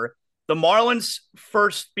here, the Marlins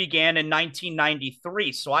first began in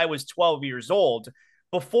 1993. So I was 12 years old.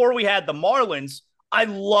 Before we had the Marlins, I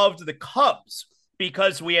loved the Cubs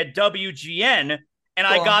because we had WGN, and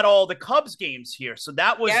I got all the Cubs games here. So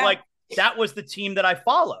that was that was the team that I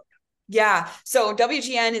followed. Yeah. So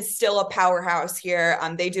WGN is still a powerhouse here.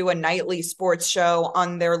 They do a nightly sports show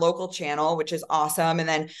on their local channel, which is awesome. And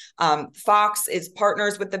then Fox is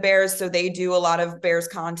partners with the Bears, so they do a lot of Bears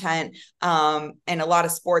content and a lot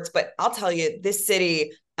of sports. But I'll tell you, this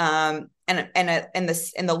city and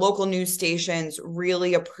the local news stations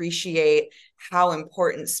really appreciate how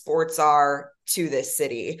important sports are to this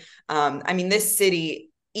city. This city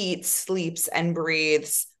eats, sleeps, and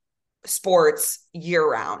breathes sports year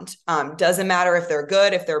round. Doesn't matter if they're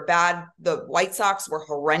good, if they're bad. The White Sox were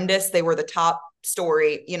horrendous. They were the top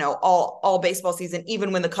story, all baseball season,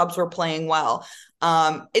 even when the Cubs were playing well.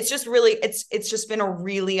 It's just been a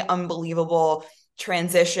really unbelievable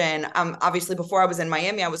transition. Obviously before I was in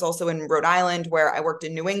Miami, I was also in Rhode Island, where I worked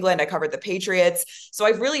in New England. I covered the Patriots. So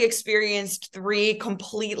I've really experienced 3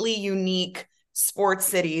 completely unique sports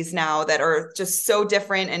cities now that are just so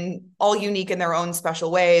different and all unique in their own special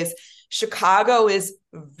ways. Chicago is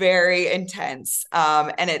very intense.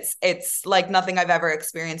 And it's like nothing I've ever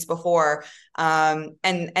experienced before. And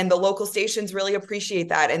the local stations really appreciate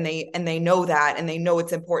that. And they know that, and they know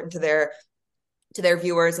it's important to their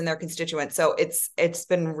viewers and their constituents. So it's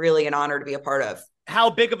been really an honor to be a part of. How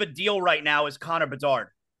big of a deal right now is Connor Bedard?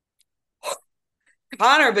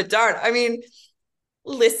 Connor Bedard.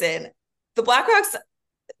 Listen, the Blackhawks,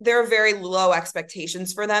 there are very low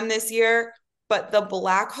expectations for them this year, but the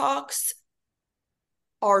Blackhawks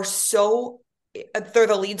they're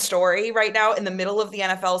the lead story right now in the middle of the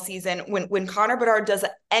NFL season. When Connor Bedard does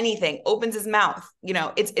anything, opens his mouth,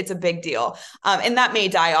 it's a big deal. And that may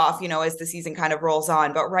die off, as the season kind of rolls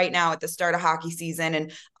on. But right now at the start of hockey season,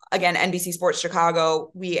 and again, NBC Sports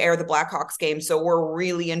Chicago, we air the Blackhawks game. So we're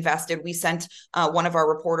really invested. We sent one of our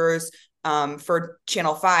reporters for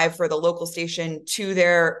Channel 5 for the local station to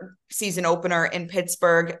their season opener in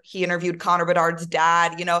Pittsburgh. He interviewed Connor Bedard's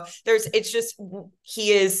dad.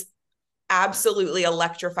 He is absolutely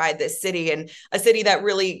electrified this city, and a city that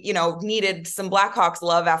really, needed some Blackhawks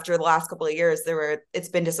love after the last couple of years. It's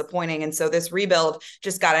been disappointing. And so this rebuild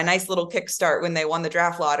just got a nice little kickstart when they won the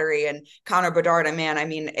draft lottery. And Connor Bedard,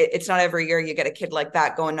 it's not every year you get a kid like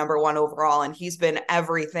that going number 1 overall. And he's been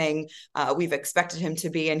everything we've expected him to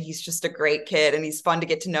be. And he's just a great kid, and he's fun to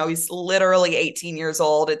get to know. He's literally 18 years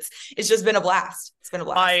old. It's just been a blast. It's been a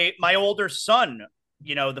blast. My older son,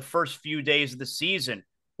 the first few days of the season,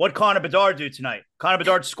 what Connor Bedard do tonight? Connor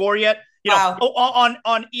Bedard score yet? Wow.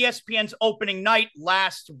 On ESPN's opening night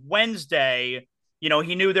last Wednesday,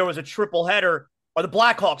 he knew there was a triple header. Are the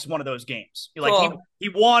Blackhawks one of those games? Cool. He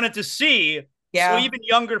wanted to see. Yeah. So even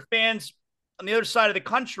younger fans on the other side of the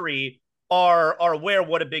country are aware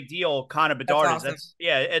what a big deal Connor Bedard is. Awesome.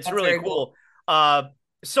 That's really cool.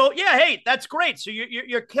 So yeah, hey, that's great. So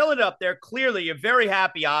you're killing it up there. Clearly, you're very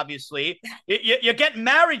happy. Obviously, you're getting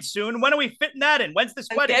married soon. When are we fitting that in? When's this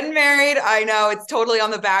wedding? Getting married. I know it's totally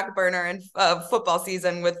on the back burner in football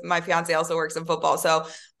season. With my fiance, also works in football, so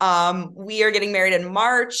we are getting married in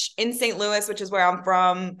March in St. Louis, which is where I'm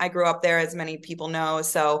from. I grew up there, as many people know.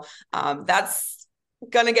 So that's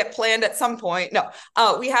gonna get planned at some point. No,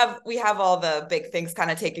 we have all the big things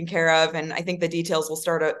kind of taken care of, and I think the details will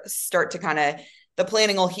start to kind of. The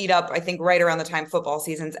planning will heat up, I think, right around the time football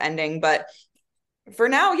season's ending. But for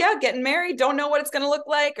now, yeah, getting married. Don't know what it's going to look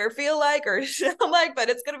like or feel like or sound like, but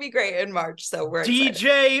it's going to be great in March. So we're DJ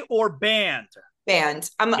excited. or band? Band.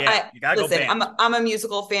 You gotta go Listen, band. I'm a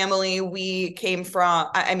musical family. We came from,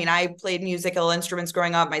 I mean, I played musical instruments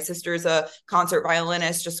growing up. My sister's a concert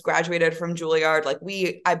violinist, just graduated from Juilliard.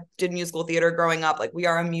 I did musical theater growing up. Like, we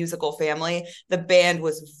are a musical family. The band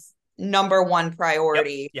was number one Yep,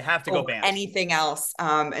 priority you have to go over band. anything else.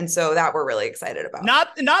 And so that we're really excited about.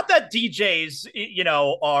 Not that DJs,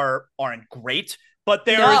 aren't great, but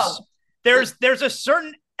No. there's a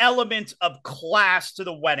certain element of class to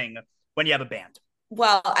the wedding when you have a band.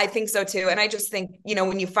 Well, I think so too. And I just think,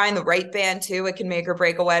 when you find the right band too, it can make or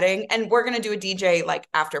break a wedding. And we're going to do a DJ like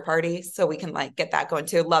after party so we can like get that going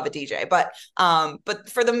too. Love a DJ. But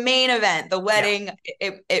for the main event, the wedding,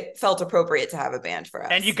 it felt appropriate to have a band for us.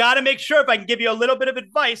 And you got to make sure, if I can give you a little bit of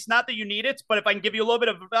advice, not that you need it, but if I can give you a little bit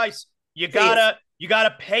of advice, you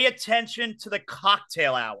gotta pay attention to the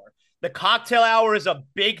cocktail hour. The cocktail hour is a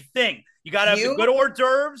big thing. You got to have the good hors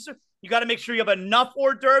d'oeuvres. You got to make sure you have enough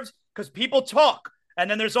hors d'oeuvres because people talk. And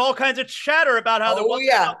then there's all kinds of chatter about how there wasn't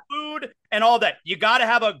enough food and all that. You got to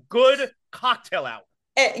have a good cocktail hour.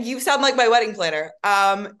 You sound like my wedding planner.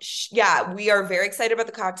 Yeah, we are very excited about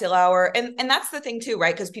the cocktail hour. And that's the thing too,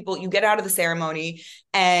 right? Because you get out of the ceremony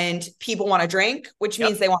and people want to drink, which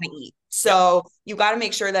means they want to eat. So you got to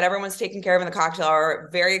make sure that everyone's taken care of in the cocktail hour.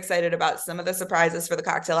 Very excited about some of the surprises for the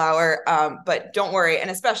cocktail hour. But don't worry.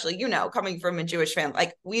 And especially, coming from a Jewish family,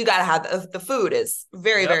 like, we got to have the food is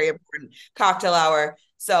very, very important. Cocktail hour.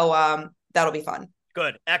 So that'll be fun.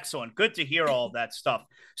 Good. Excellent. Good to hear all of that stuff.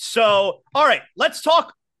 So, all right, let's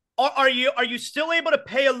talk. Are you still able to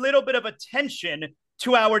pay a little bit of attention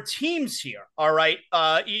to our teams here? All right.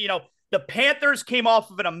 The Panthers came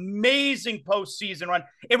off of an amazing postseason run.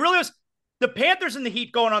 It really was the Panthers and the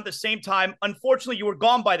Heat going on at the same time. Unfortunately, you were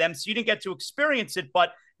gone by them, so you didn't get to experience it,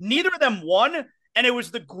 but neither of them won. And it was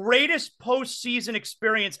the greatest postseason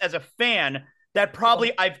experience as a fan that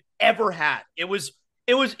probably I've ever had. It was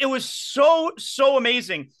so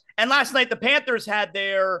amazing. And last night, the Panthers had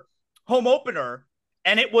their home opener,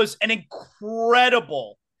 and it was an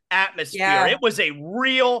incredible atmosphere. Yeah. It was a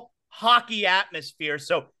real hockey atmosphere.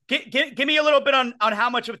 So give me a little bit on how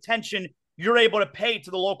much of attention you're able to pay to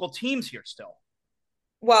the local teams here still.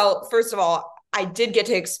 Well, first of all, I did get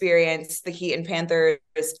to experience the Heat and Panthers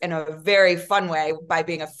in a very fun way by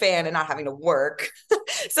being a fan and not having to work.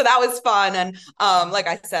 So that was fun. And like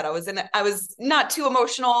I said, I was not too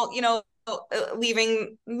emotional,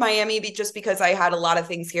 leaving Miami just because I had a lot of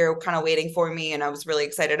things here kind of waiting for me. And I was really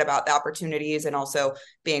excited about the opportunities and also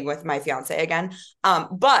being with my fiance again.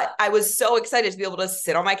 But I was so excited to be able to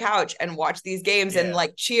sit on my couch and watch these games and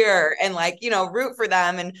like cheer and root for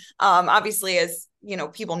them. And obviously, as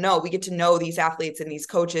people know, we get to know these athletes and these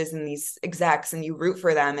coaches and these execs, and you root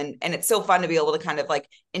for them. And it's so fun to be able to kind of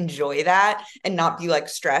enjoy that and not be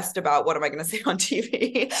stressed about what am I going to say on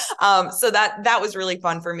TV. So that was really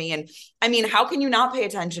fun for me. And I mean, how can you not pay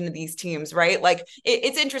attention to these teams, right?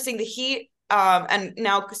 It's interesting. The Heat, and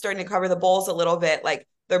now starting to cover the Bulls a little bit,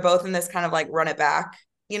 they're both in this kind of run it back,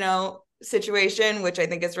 situation, which I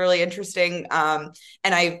think is really interesting. And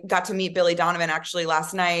I got to meet Billy Donovan actually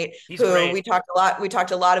last night. He's great. We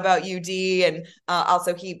talked a lot about UD, and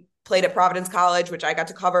also he played at Providence College, which I got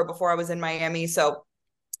to cover before I was in Miami. So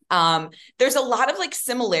there's a lot of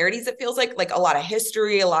similarities. It feels like a lot of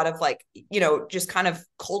history, a lot of just kind of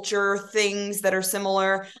culture things that are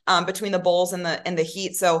similar between the Bulls and the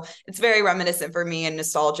Heat. So it's very reminiscent for me and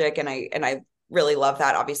nostalgic. And I really love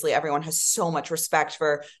that. Obviously, everyone has so much respect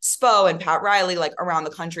for Spo and Pat Riley around the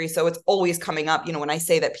country. So it's always coming up, when I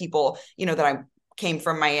say that people, that I came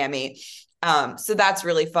from Miami. So that's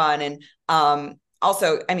really fun. And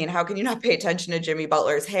also, I mean, how can you not pay attention to Jimmy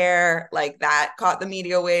Butler's hair? That caught the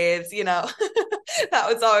media waves, that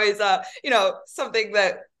was always, something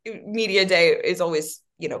that media day is always,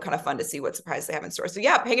 kind of fun to see what surprise they have in store. So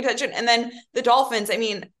yeah, paying attention. And then the Dolphins, I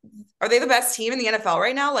mean, are they the best team in the NFL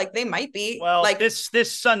right now? They might be. Well, this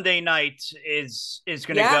Sunday night is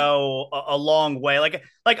going to go a long way.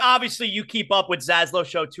 Obviously you keep up with Zaslow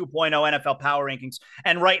Show 2.0 NFL Power Rankings.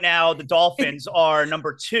 And right now the Dolphins are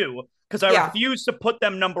number 2 because I refuse to put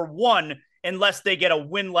them number 1 unless they get a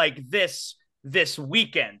win like this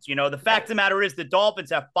weekend. The fact of the matter is the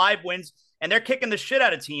Dolphins have 5 wins and they're kicking the shit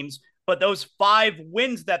out of teams. But those 5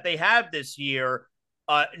 wins that they have this year,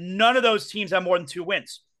 none of those teams have more than 2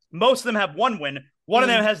 wins. Most of them have 1 win. One of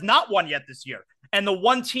them has not won yet this year. And the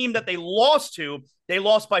one team that they lost to, they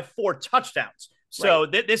lost by 4 touchdowns. So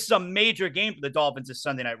this is a major game for the Dolphins this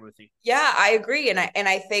Sunday night, Ruthie. Yeah, I agree. And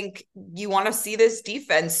I think you want to see this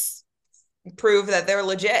defense prove that they're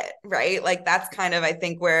legit, right? Like that's kind of, I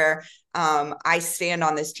think, where I stand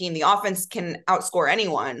on this team. The offense can outscore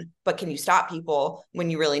anyone, but can you stop people when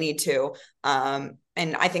you really need to?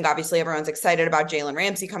 And I think obviously everyone's excited about Jalen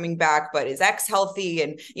Ramsey coming back, but is X healthy?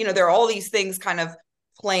 And, there are all these things kind of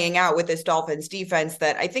playing out with this Dolphins defense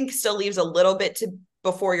that I think still leaves a little bit to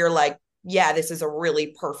before you're like, yeah, this is a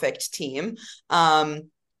really perfect team.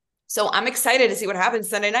 So I'm excited to see what happens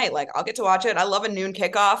Sunday night. Like I'll get to watch it. I love a noon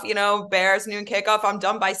kickoff, Bears noon kickoff. I'm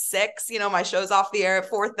done by 6, my show's off the air at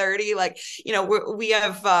 4:30. Like, we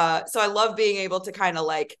have, so I love being able to kind of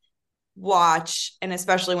like watch, and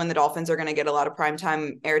especially when the Dolphins are going to get a lot of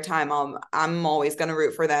primetime airtime, I'm always going to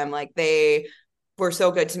root for them. Like they were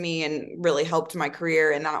so good to me and really helped my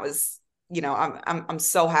career. And that was, I'm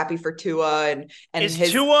so happy for Tua and is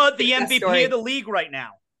his Tua the MVP story. of the league right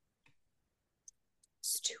now?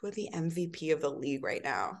 Is Tua the MVP of the league right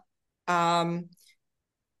now?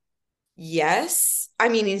 Yes. I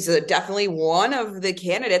mean, he's definitely one of the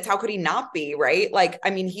candidates. How could he not be, right? Like, I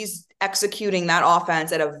mean, he's executing that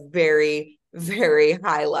offense at a very, very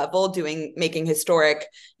high level, making historic,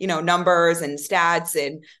 numbers and stats.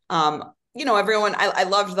 And, everyone, I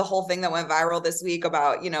loved the whole thing that went viral this week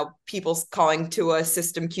about, people calling Tua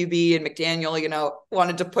system QB and McDaniel,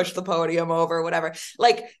 wanted to push the podium over, whatever.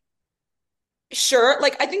 Like, sure,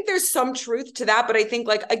 like I think there's some truth to that, but I think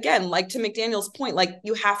like again, like to McDaniel's point, like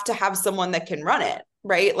you have to have someone that can run it,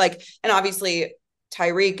 right? Like, and obviously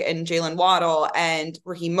Tyreek and Jalen Waddle and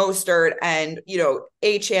Raheem Mostert and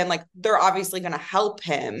Achane, like they're obviously going to help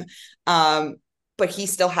him, but he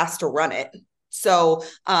still has to run it. So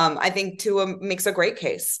I think Tua makes a great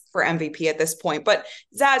case for MVP at this point. But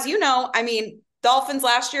Zaz, I mean, Dolphins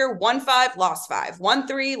last year, 1-5, lost 5,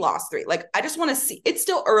 1-3, lost 3. Like, I just want to see, it's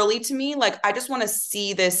still early to me. Like, I just want to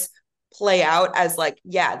see this play out as like,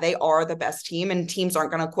 yeah, they are the best team and teams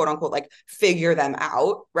aren't going to quote unquote, like figure them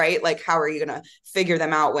out, right? Like, how are you going to figure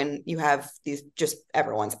them out when you have these, just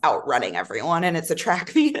everyone's outrunning everyone and it's a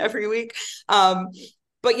track meet every week.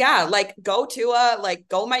 But yeah, like go Tua, like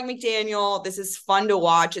go Mike McDaniel. This is fun to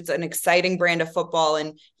watch. It's an exciting brand of football.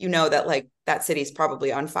 And that like that city's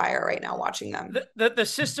probably on fire right now watching them. The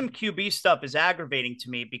system QB stuff is aggravating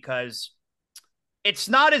to me because it's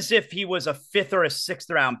not as if he was a 5th or a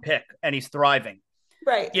 6th round pick and he's thriving.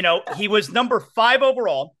 Right. He was number 5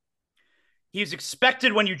 overall. He's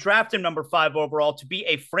expected when you draft him number 5 overall to be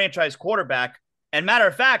a franchise quarterback. And matter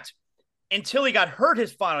of fact, until he got hurt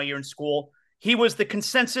his final year in school, he was the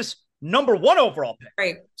consensus number 1 overall pick.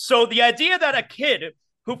 Right. So the idea that a kid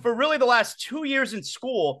who for really the last 2 years in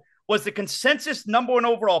school was the consensus number 1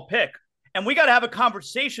 overall pick, and we got to have a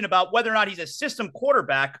conversation about whether or not he's a system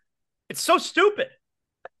quarterback, it's so stupid.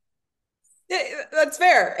 Yeah, that's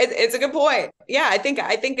fair. It's a good point. Yeah, I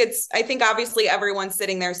think obviously everyone's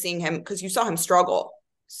sitting there seeing him because you saw him struggle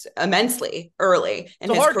immensely early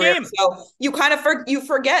in his career. Game. So you kind of you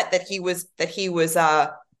forget that he was the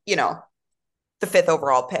 5th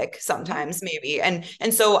overall pick sometimes maybe. And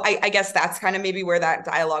so I guess that's kind of maybe where that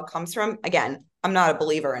dialogue comes from. Again, I'm not a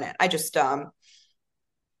believer in it. I just, I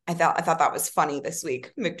thought that was funny this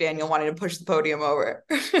week. McDaniel wanted to push the podium over.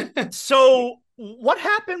 So what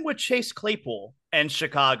happened with Chase Claypool and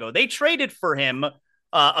Chicago? They traded for him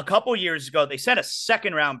a couple years ago. They sent a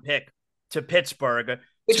 2nd round pick to Pittsburgh.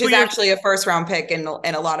 Which is actually a 1st round pick in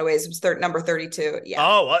a lot of ways. It was number 32. Yeah.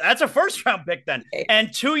 Oh, well, that's a 1st round pick then. Okay.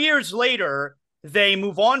 And 2 years later, they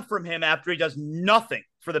move on from him after he does nothing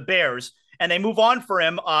for the Bears, and they move on for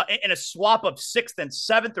him in a swap of 6th and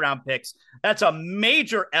 7th round picks. That's a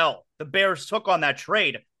major L the Bears took on that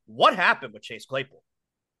trade. What happened with Chase Claypool?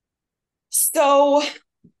 So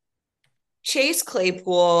Chase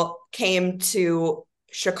Claypool came to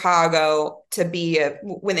Chicago to be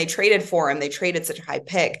when they traded for him, they traded such a high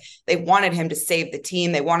pick. They wanted him to save the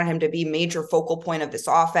team. They wanted him to be major focal point of this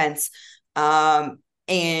offense.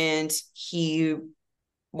 And he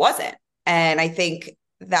wasn't. And I think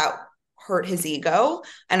that hurt his ego.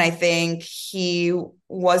 And I think he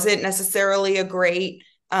wasn't necessarily a great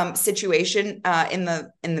situation in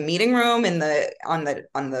the meeting room, on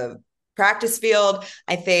the practice field.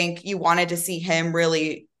 I think you wanted to see him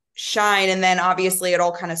really shine. And then obviously it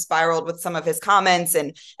all kind of spiraled with some of his comments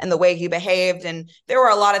and the way he behaved. And there were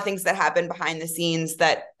a lot of things that happened behind the scenes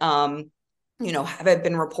that have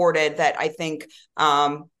been reported that I think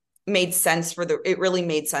made sense it really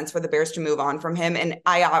made sense for the Bears to move on from him. And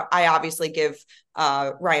I obviously give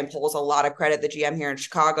Ryan Poles a lot of credit, the GM here in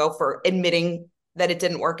Chicago, for admitting that it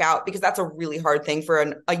didn't work out, because that's a really hard thing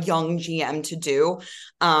for a young GM to do.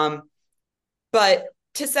 But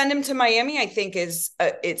To send him to Miami, I think it's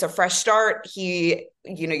a fresh start. You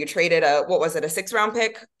traded a 6th round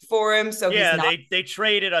pick for him. So he's Yeah, not they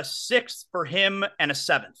traded a 6th for him and a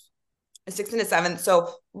 7th. a 6th and a 7th.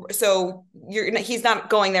 So he's not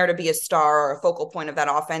going there to be a star or a focal point of that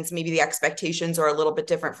offense. Maybe the expectations are a little bit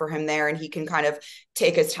different for him there, and he can kind of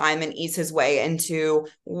take his time and ease his way into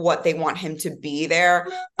what they want him to be there.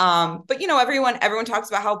 But everyone talks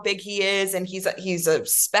about how big he is, and he's a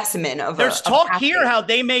specimen of. There's talk here how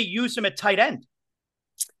they may use him at tight end.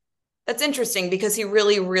 That's interesting because he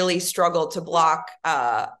really, really struggled to block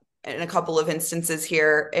in a couple of instances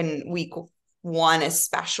here in week 1,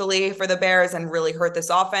 especially for the Bears, and really hurt this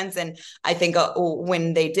offense. And I think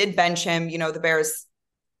when they did bench him, the Bears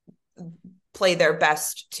play their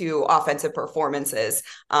best to offensive performances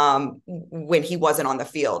when he wasn't on the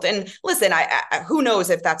field. And listen, I who knows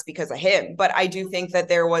if that's because of him, but I do think that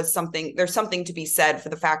there's something to be said for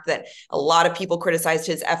the fact that a lot of people criticized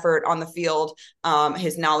his effort on the field,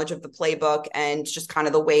 his knowledge of the playbook, and just kind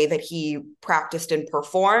of the way that he practiced and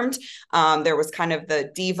performed. There was kind of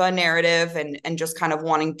the diva narrative and just kind of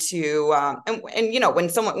wanting to, when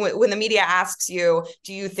the media asks you,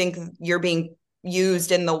 do you think you're being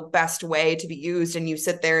used in the best way to be used, and you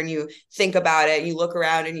sit there and you think about it, you look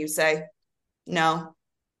around and you say, no,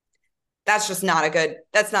 that's not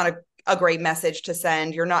a great message to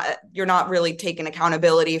send. You're not really taking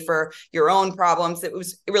accountability for your own problems. It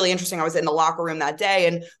was really interesting. I was in the locker room that day,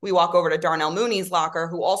 and we walk over to Darnell Mooney's locker,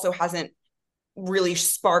 who also hasn't really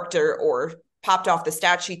sparked or popped off the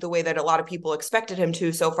stat sheet the way that a lot of people expected him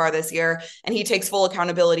to so far this year. And he takes full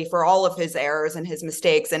accountability for all of his errors and his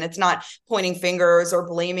mistakes. And it's not pointing fingers or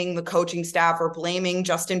blaming the coaching staff or blaming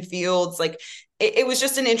Justin Fields. Like it was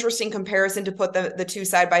just an interesting comparison to put the two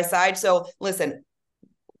side by side. So listen,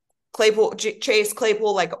 Chase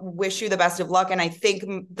Claypool, like, wish you the best of luck. And I think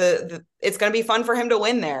it's going to be fun for him to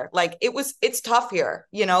win there. Like it's tough here,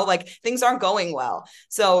 like things aren't going well.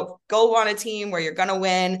 So go on a team where you're going to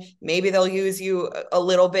win. Maybe they'll use you a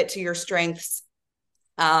little bit to your strengths.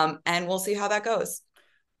 And we'll see how that goes.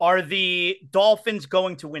 Are the Dolphins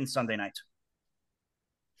going to win Sunday night?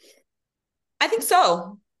 I think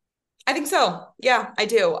so. Yeah, I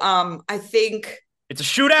do. I think it's a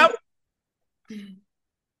shootout.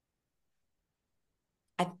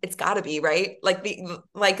 It's got to be, right? I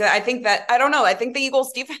think that, I don't know. I think the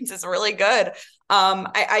Eagles defense is really good.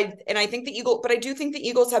 I think but I do think the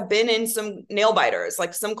Eagles have been in some nail biters,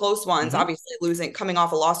 like some close ones, obviously coming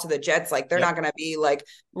off a loss to the Jets. Like they're not going to be like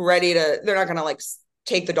they're not going to like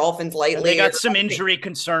take the Dolphins lightly. They got some injury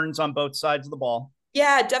concerns on both sides of the ball.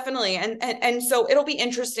 Yeah, definitely. And so it'll be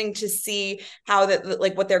interesting to see how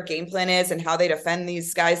what their game plan is and how they defend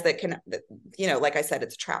these guys that can, like I said,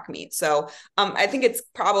 it's a track meet. So I think it's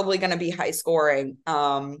probably going to be high scoring.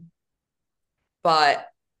 But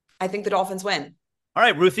I think the Dolphins win. All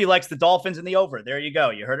right. Ruthie likes the Dolphins in the over. There you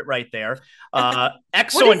go. You heard it right there.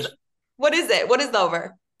 Excellent. What is it? What is the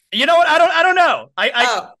over? You know what? I don't know.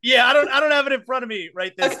 I don't have it in front of me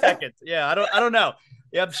right this second. Yeah. I don't know.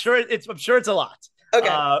 Yeah. I'm sure it's a lot.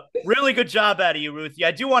 Okay. Really good job out of you, Ruthie.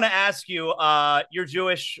 I do want to ask you, you're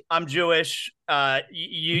Jewish. I'm Jewish.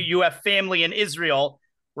 You have family in Israel,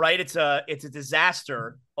 right? It's a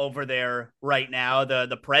disaster over there right now.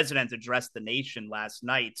 The president addressed the nation last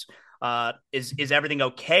night. Is everything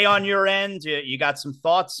okay on your end? You got some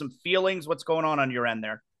thoughts, some feelings? What's going on your end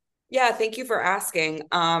there? Yeah, thank you for asking.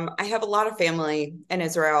 I have a lot of family in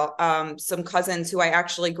Israel, some cousins who I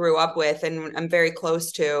actually grew up with and I'm very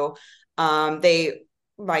close to.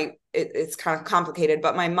 It's kind of complicated,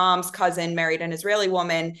 but my mom's cousin married an Israeli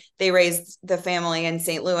woman. They raised the family in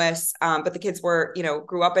St. Louis. But the kids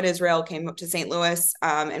grew up in Israel, came up to St. Louis.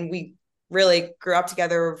 And we really grew up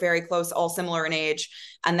together, very close, all similar in age.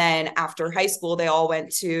 And then after high school, they all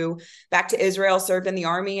went back to Israel, served in the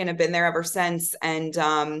army, and have been there ever since. And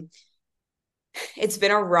it's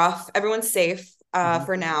been everyone's safe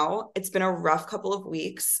for now. It's been a rough couple of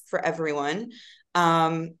weeks for everyone.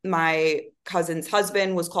 My cousin's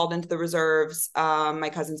husband was called into the reserves. My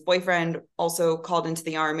cousin's boyfriend also called into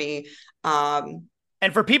the army. And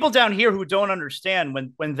for people down here who don't understand,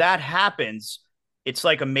 when that happens, it's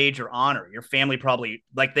like a major honor. Your family probably,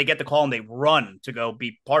 like, they get the call and they run to go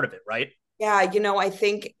be part of it, right? Yeah, I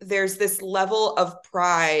think there's this level of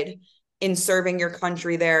pride in serving your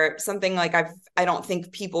country there. Something like I don't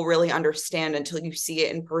think people really understand until you see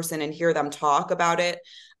it in person and hear them talk about it.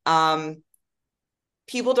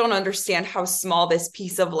 People don't understand how small this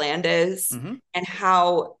piece of land is and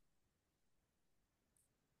how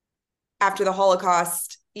after the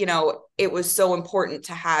Holocaust, it was so important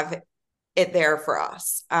to have it there for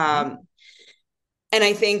us. And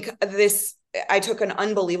I think this I took an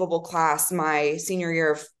unbelievable class my senior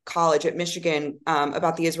year of college at Michigan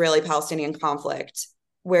about the Israeli-Palestinian conflict,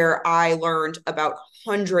 where I learned about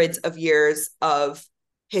hundreds of years of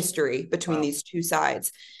history between these two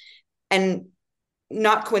sides. And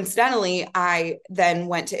not coincidentally, I then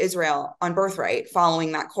went to Israel on birthright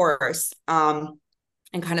following that course, and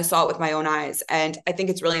kind of saw it with my own eyes. And I think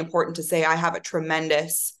it's really important to say I have a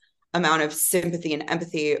tremendous amount of sympathy and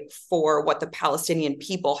empathy for what the Palestinian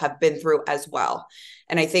people have been through as well.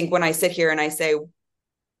 And I think when I sit here and I say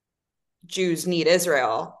Jews need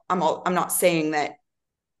Israel, I'm not saying that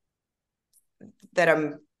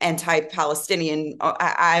I'm anti-Palestinian.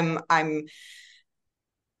 I'm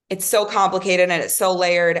it's so complicated and it's so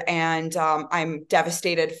layered, and I'm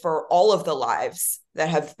devastated for all of the lives that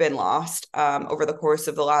have been lost over the course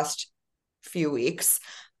of the last few weeks.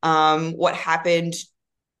 What happened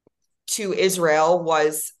to Israel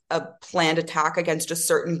was a planned attack against a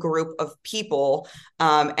certain group of people.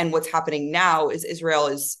 And what's happening now is Israel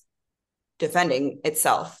is defending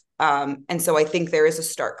itself. And so I think there is a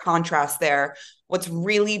stark contrast there. What's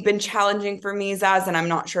really been challenging for me, Zaz, and I'm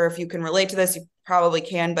not sure if you can relate to this, you probably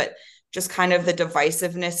can, but just kind of the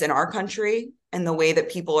divisiveness in our country and the way that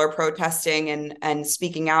people are protesting and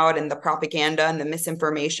speaking out, and the propaganda and the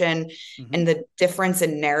misinformation, and the difference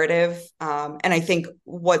in narrative. And I think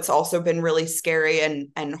what's also been really scary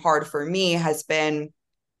and hard for me has been,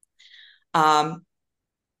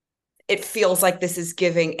 it feels like this is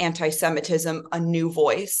giving anti-Semitism a new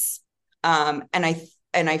voice.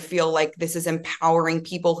 And I feel like this is empowering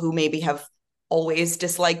people who maybe have always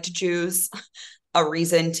disliked Jews a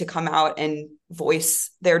reason to come out and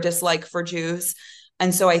voice their dislike for Jews.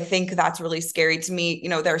 And so I think that's really scary to me. You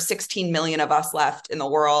know, there are 16 million of us left in the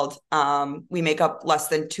world. We make up less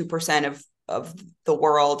than 2% of the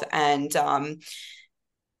world. And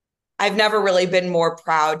I've never really been more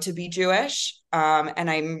proud to be Jewish. And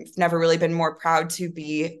I've never really been more proud to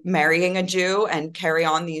be marrying a Jew and carry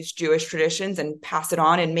on these Jewish traditions and pass it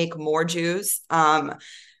on and make more Jews. I'm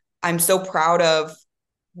so proud of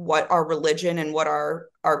what our religion and what our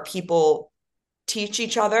people teach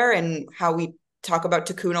each other, and how we talk about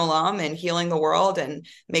tikkun olam and healing the world and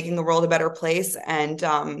making the world a better place. And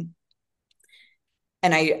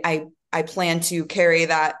I plan to carry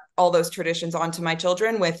all those traditions onto my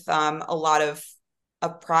children with a lot of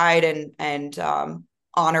pride and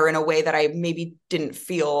honor, in a way that I maybe didn't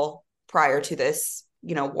feel prior to this,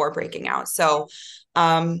 war breaking out. So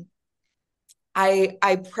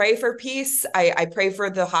I pray for peace. I pray for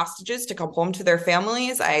the hostages to come home to their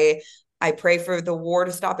families. I pray for the war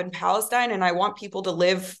to stop in Palestine, and I want people to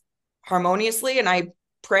live harmoniously. And I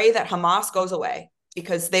pray that Hamas goes away,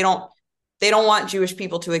 because they don't want Jewish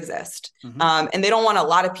people to exist. And they don't want a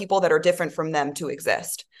lot of people that are different from them to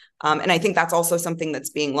exist. And I think that's also something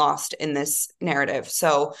that's being lost in this narrative.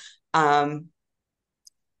 So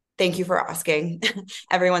thank you for asking.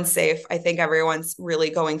 Everyone's safe. I think everyone's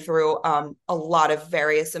really going through a lot of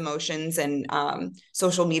various emotions, and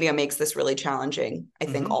social media makes this really challenging. I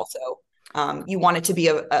think also you want it to be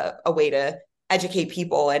a way to educate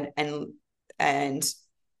people and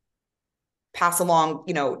pass along,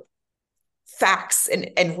 facts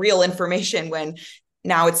and real information, when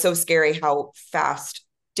now it's so scary how fast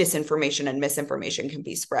disinformation and misinformation can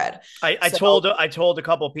be spread. I told a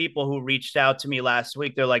couple of people who reached out to me last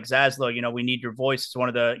week. They're like, Zaslow, we need your voice. It's one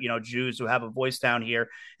of the, Jews who have a voice down here,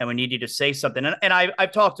 and we need you to say something. And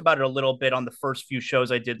I've talked about it a little bit on the first few shows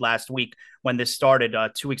I did last week when this started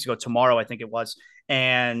 2 weeks ago, tomorrow, I think it was.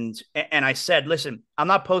 And I said, listen, I'm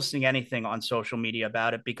not posting anything on social media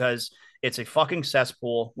about it, because it's a fucking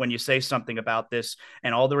cesspool when you say something about this,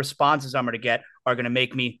 and all the responses I'm going to get are going to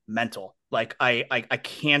make me mental. Like I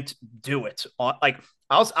can't do it. Like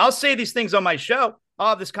I'll say these things on my show. I'll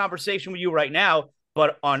have this conversation with you right now,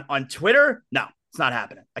 but on Twitter, no, it's not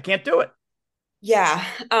happening. I can't do it. Yeah.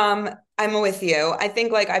 I'm with you. I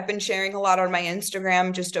think I've been sharing a lot on my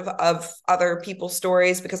Instagram just of other people's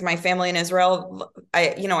stories, because my family in Israel,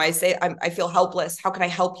 I say, I feel helpless. How can I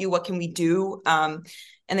help you? What can we do?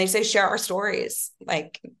 And they say, share our stories,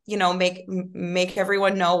 make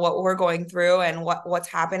everyone know what we're going through and what's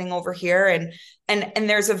happening over here. And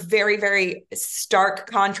there's a very, very stark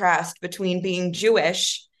contrast between being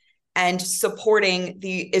Jewish and supporting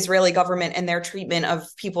the Israeli government and their treatment of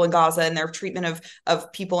people in Gaza and their treatment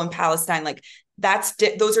of people in Palestine.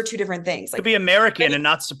 Those are two different things. To be American and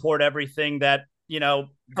not support everything that, this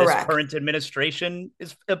correct. current administration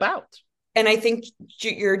is about. And I think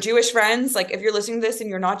your Jewish friends, if you're listening to this and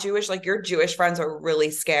you're not Jewish, your Jewish friends are really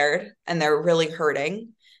scared and they're really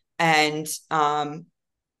hurting, and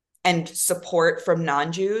support from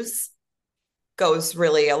non-Jews goes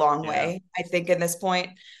really a long way, I think, in this point.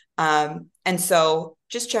 And so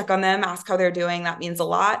just check on them, ask how they're doing. That means a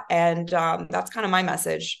lot. And that's kind of my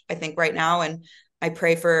message, I think, right now. And I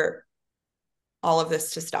pray for all of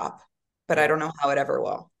this to stop, but I don't know how it ever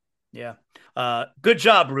will. Yeah. Good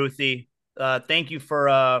job, Ruthie. Thank you for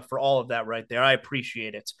all of that right there. I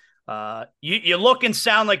appreciate it. You look and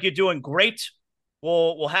sound like you're doing great.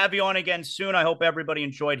 We'll have you on again soon. I hope everybody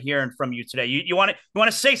enjoyed hearing from you today. You want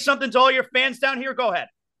to say something to all your fans down here? Go ahead.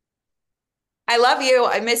 I love you.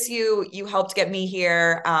 I miss you. You helped get me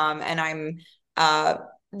here. And I'm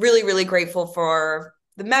really, really grateful for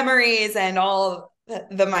the memories and all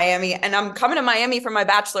the Miami. And I'm coming to Miami for my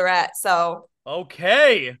bachelorette. So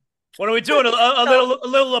okay. What are we doing? A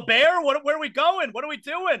little LeBear? Where are we going? What are we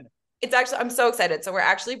doing? It's actually, I'm so excited. So we're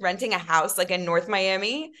actually renting a house like in North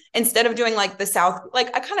Miami instead of doing like the South.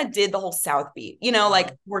 Like I kind of did the whole South Beat,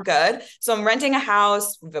 like we're good. So I'm renting a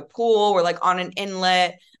house with a pool. We're like on an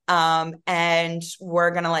inlet. And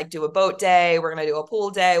we're going to like do a boat day. We're going to do a pool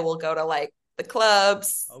day. We'll go to like the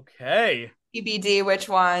clubs. Okay. TBD which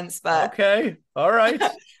ones, but okay. All right.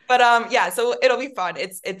 But yeah, so it'll be fun.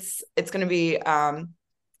 It's going to be,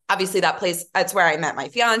 obviously that place, that's where I met my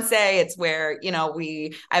fiance. It's where, I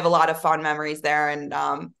have a lot of fond memories there, and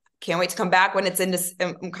can't wait to come back when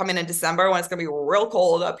I'm coming in December when it's going to be real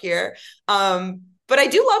cold up here. But I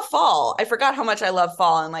do love fall. I forgot how much I love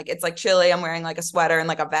fall, and like, it's like chilly. I'm wearing like a sweater and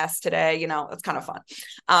like a vest today, it's kind of fun.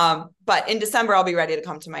 But in December, I'll be ready to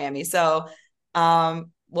come to Miami. So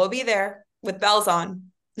we'll be there with bells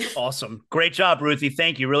on. Awesome. Great job, Ruthie.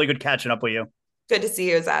 Thank you. Really good catching up with you. Good to see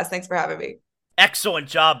you, Zaz. Thanks for having me. Excellent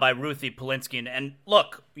job by Ruthie Polinsky. And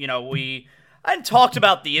look, I hadn't talked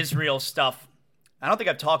about the Israel stuff. I don't think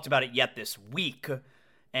I've talked about it yet this week.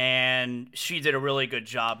 And she did a really good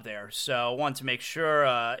job there. So I wanted to make sure,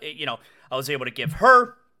 I was able to give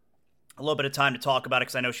her a little bit of time to talk about it,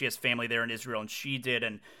 because I know she has family there in Israel, and she did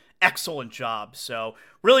an excellent job. So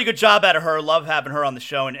really good job out of her. Love having her on the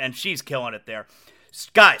show, and she's killing it there.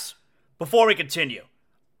 Guys, before we continue,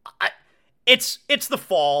 it's the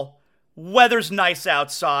fall. Weather's nice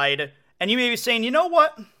outside, and you may be saying, you know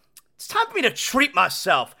what? It's time for me to treat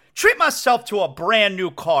myself to a brand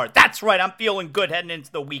new car. That's right, I'm feeling good heading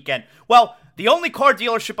into the weekend. Well, the only car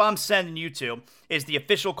dealership I'm sending you to is the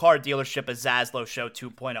official car dealership of Zaslow Show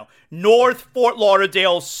 2.0, North Fort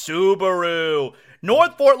Lauderdale Subaru.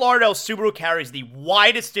 North Fort Lauderdale Subaru carries the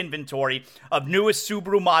widest inventory of newest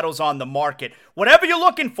Subaru models on the market. Whatever you're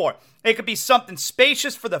looking for, it could be something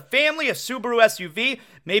spacious for the family, a Subaru SUV,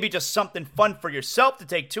 maybe just something fun for yourself to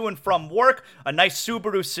take to and from work, a nice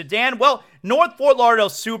Subaru sedan. Well, North Fort Lauderdale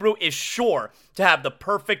Subaru is sure to have the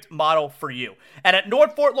perfect model for you. And at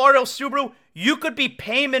North Fort Lauderdale Subaru, you could be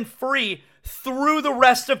payment free through the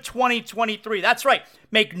rest of 2023. That's right.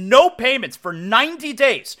 Make no payments for 90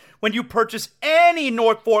 days when you purchase any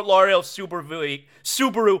North Fort Lauderdale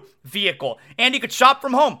Subaru vehicle. And you could shop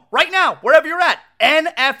from home right now, wherever you're at.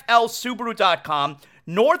 NFLSubaru.com.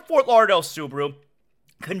 North Fort Lauderdale Subaru,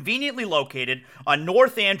 conveniently located on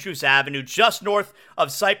North Andrews Avenue, just north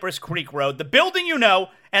of Cypress Creek Road. The building you know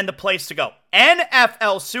and the place to go.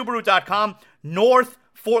 NFLSubaru.com. North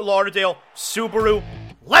Fort Lauderdale Subaru.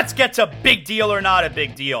 Let's get to big deal or not a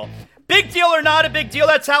big deal. Big deal or not a big deal.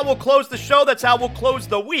 That's how we'll close the show. That's how we'll close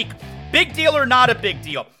the week. Big deal or not a big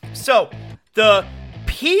deal. So, the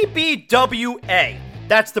PBWA,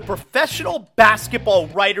 that's the Professional Basketball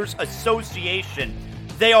Writers Association,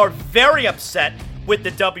 they are very upset with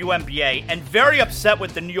the WNBA and very upset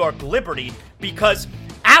with the New York Liberty, because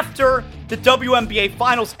after the WNBA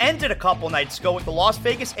Finals ended a couple nights ago with the Las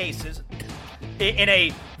Vegas Aces in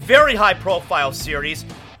a very high-profile series,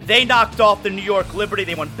 they knocked off the New York Liberty.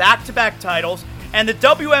 They won back-to-back titles, and the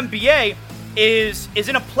WNBA is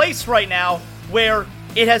in a place right now where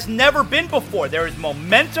it has never been before. There is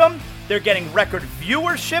momentum. They're getting record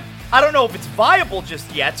viewership. I don't know if it's viable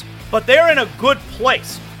just yet, but they're in a good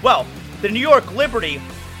place. Well, the New York Liberty,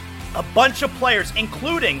 a bunch of players,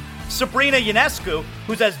 including Sabrina Ionescu,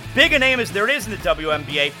 who's as big a name as there is in the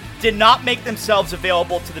WNBA, did not make themselves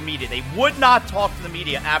available to the media. They would not talk to the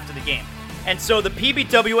media after the game. And so the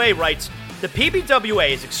PBWA writes, the PBWA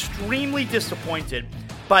is extremely disappointed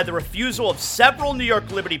by the refusal of several New York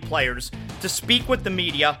Liberty players to speak with the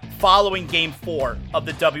media following Game 4 of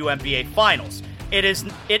the WNBA Finals.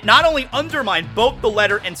 It not only undermined both the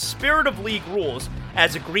letter and spirit of league rules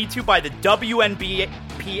as agreed to by the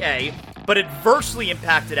WNBPA, but adversely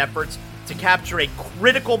impacted efforts to capture a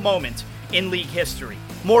critical moment in league history.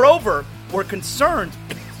 Moreover, we're concerned,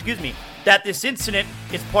 that this incident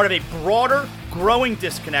is part of a broader, growing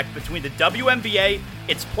disconnect between the WNBA,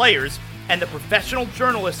 its players, and the professional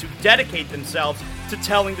journalists who dedicate themselves to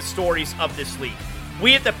telling the stories of this league.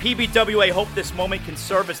 We at the PBWA hope this moment can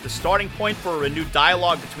serve as the starting point for a renewed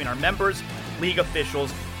dialogue between our members, league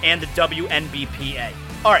officials, and the WNBPA.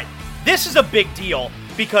 All right, this is a big deal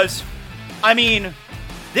because,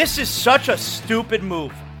 this is such a stupid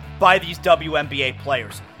move by these WNBA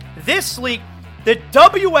players. This league, the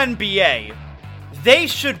WNBA, they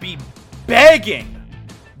should be begging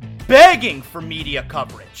for media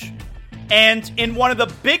coverage. And in one of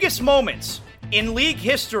the biggest moments in league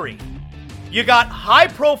history, you got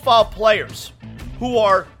high-profile players who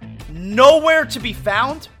are nowhere to be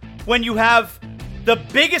found when you have the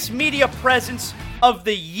biggest media presence of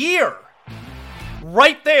the year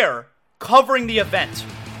right there covering the event.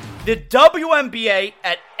 The WNBA,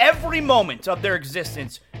 at every moment of their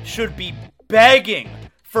existence, should be begging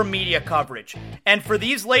for media coverage. And for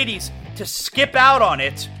these ladies to skip out on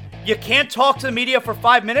it, you can't talk to the media for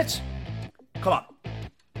 5 minutes? Come on.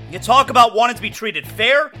 You talk about wanting to be treated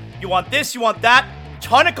fair. You want this, you want that.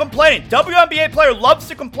 Ton of complaining. WNBA player loves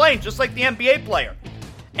to complain, just like the NBA player.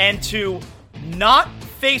 And to not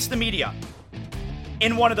face the media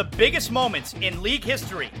in one of the biggest moments in league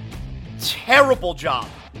history, terrible job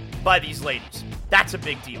by these ladies. That's a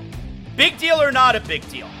big deal. Big deal or not a big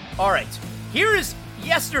deal? All right. Here is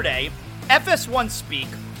yesterday, FS1 Speak,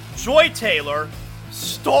 Joy Taylor,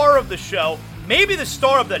 star of the show, maybe the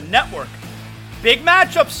star of the network. Big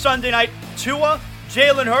matchup Sunday night, Tua,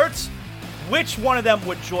 Jalen Hurts. Which one of them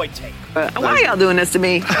would Joy take? Why are y'all doing this to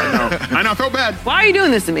me? I know. I feel bad. Why are you doing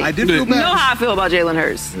this to me? I did feel bad. You know how I feel about Jalen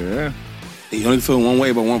Hurts. Yeah. You only feel one way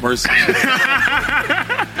about one person. No,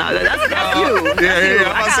 that's you.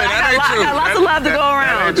 Yeah. I got lots of love to go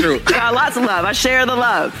around. That ain't true. I got lots of love. I share the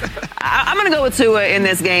love. I'm going to go with Tua in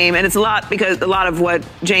this game, and it's a lot because a lot of what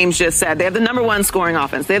James just said. They have the number one scoring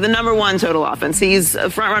offense. They have the number one total offense. He's a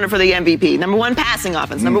front runner for the MVP. Number one passing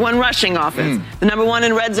offense. Number one rushing offense. The number one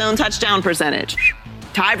in red zone touchdown percentage.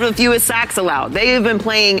 Tied for the fewest sacks allowed. They have been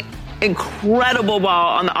playing incredible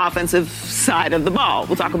ball on the offensive side of the ball.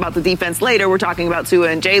 We'll talk about the defense later. We're talking about Tua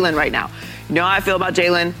and Jalen right now. You know how I feel about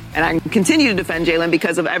Jalen, and I continue to defend Jalen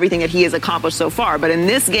because of everything that he has accomplished so far. But in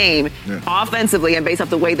this game, offensively, and based off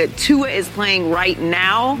the way that Tua is playing right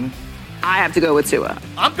now, I have to go with Tua.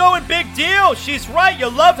 I'm going big deal. She's right. You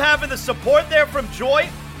love having the support there from Joy.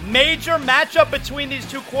 Major matchup between these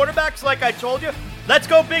two quarterbacks, like I told you. Let's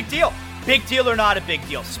go big deal. Big deal or not a big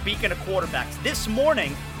deal? Speaking of quarterbacks, this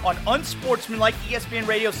morning on Unsportsmanlike ESPN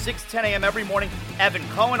Radio, 6 to 10 a.m. every morning, Evan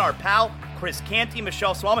Cohen, our pal, Chris Canty,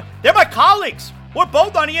 Michelle Swalman. They're my colleagues. We're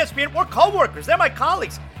both on ESPN. We're co-workers. They're my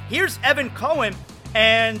colleagues. Here's Evan Cohen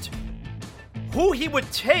and who he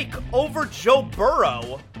would take over Joe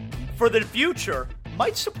Burrow for the future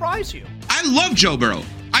might surprise you. I love Joe Burrow.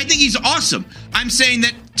 I think he's awesome. I'm saying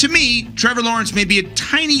that, to me, Trevor Lawrence may be a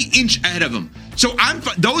tiny inch ahead of him. So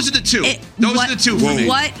those are the two. Those are the two for me.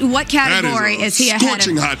 What category is he ahead of?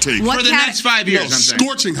 Scorching hot take. For the next 5 years, I'm saying.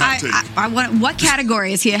 Scorching hot take. What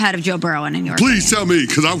category is he ahead of Joe Burrow in your Please tell me,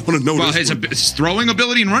 because I want to know this. Well, his throwing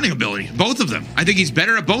ability and running ability, both of them. I think he's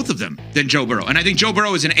better at both of them than Joe Burrow. And I think Joe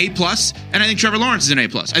Burrow is an A+, and I think Trevor Lawrence is an A+.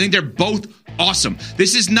 I think they're both awesome.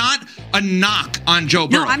 This is not a knock on Joe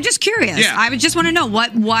Burrow. No, I'm just curious. Yeah. I just want to know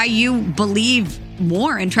why you believe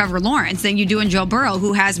more in Trevor Lawrence than you do in Joe Burrow,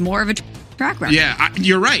 who has more of a track record. Yeah,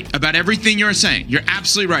 you're right about everything you're saying. You're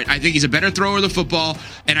absolutely right. I think he's a better thrower of the football,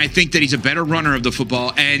 and I think that he's a better runner of the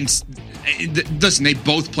football. And listen, they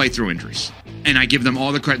both play through injuries, and I give them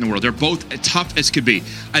all the credit in the world. They're both tough as could be.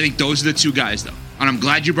 I think those are the two guys, though. And I'm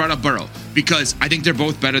glad you brought up Burrow, because I think they're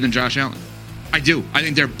both better than Josh Allen. I do. I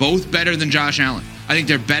think they're both better than Josh Allen. I think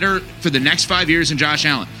they're better for the next 5 years than Josh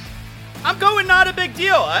Allen. I'm going not a big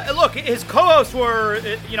deal. Look, his co-hosts were,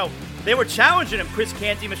 they were challenging him, Chris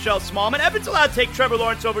Canty, Michelle Smallman. Evan's allowed to take Trevor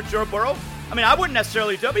Lawrence over Joe Burrow. I mean, I wouldn't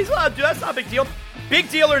necessarily do it, but he's allowed to do that. That's not a big deal. Big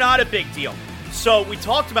deal or not a big deal? So we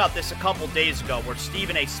talked about this a couple days ago where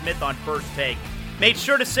Stephen A. Smith on First Take made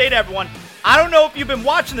sure to say to everyone, I don't know if you've been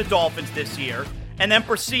watching the Dolphins this year, and then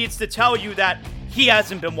proceeds to tell you that he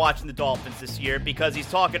hasn't been watching the Dolphins this year because he's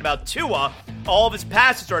talking about Tua. All of his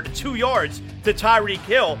passes are to 2 yards to Tyreek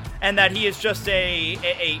Hill, and that he is just the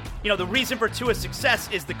reason for Tua's success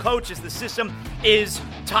is the coach, is the system, is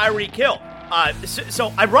Tyreek Hill.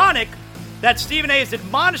 So ironic that Stephen A. is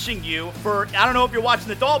admonishing you for, I don't know if you're watching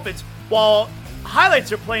the Dolphins, while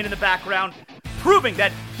highlights are playing in the background, proving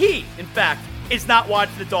that he, in fact, is not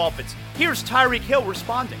watching the Dolphins. Here's Tyreek Hill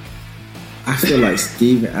responding. I feel like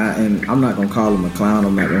Steven, and I'm not going to call him a clown,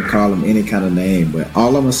 I'm not going to call him any kind of name, but all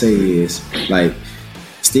I'm going to say is, like,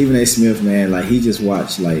 Stephen A. Smith, man, like, he just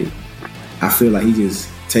watched, like, I feel like he just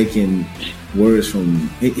taking words from,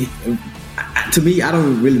 to me, I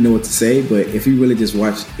don't really know what to say, but if you really just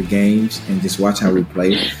watch the games and just watch how we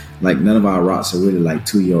play, like none of our routes are really like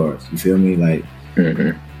 2 yards. You feel me? Like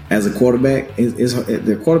as a quarterback,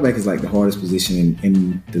 the quarterback is like the hardest position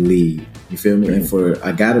in the league. You feel me? And for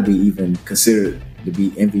a guy to be even considered to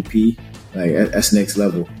be MVP, like that's next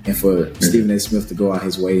level. And for Stephen A. Smith to go out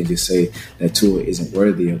his way and just say that Tua isn't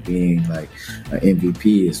worthy of being like an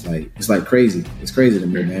MVP, it's like crazy. It's crazy to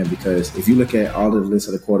me, man. Because if you look at all of the list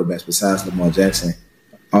of the quarterbacks besides Lamar Jackson,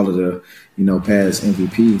 all of the past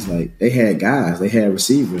MVPs, like they had guys, they had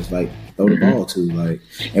receivers, like throw the ball to, like,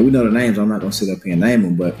 and we know the names. I'm not gonna sit up here and name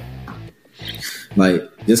them, but like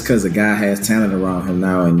just because a guy has talent around him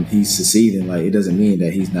now and he's succeeding, like it doesn't mean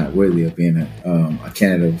that he's not worthy of being a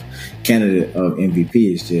candidate of MVP.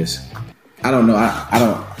 It's just I don't know.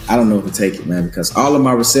 I don't know if to take it, man, because all of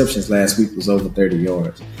my receptions last week was over 30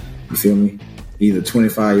 yards. You feel me? Either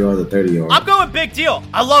 25 yards or 30 yards. I'm going big deal.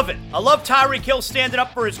 I love it. I love Tyreek Hill standing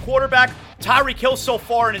up for his quarterback. Tyreek Hill so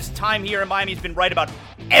far in his time here in Miami has been right about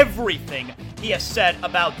everything he has said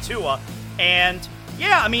about Tua. And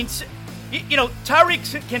yeah, I mean,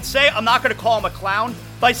 Tyreek can say, I'm not going to call him a clown.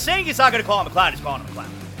 By saying he's not going to call him a clown, he's calling him a clown.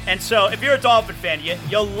 And so if you're a Dolphin fan,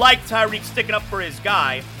 you'll like Tyreek sticking up for his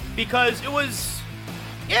guy because it was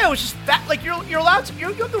just fact. Like you're allowed to,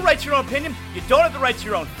 you have the right to your own opinion. You don't have the right to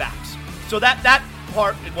your own facts. So that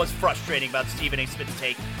part was frustrating about Stephen A. Smith's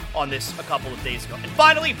take on this a couple of days ago. And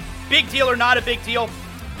finally, big deal or not a big deal,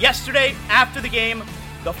 yesterday after the game,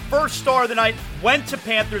 the first star of the night went to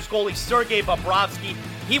Panthers goalie Sergei Bobrovsky.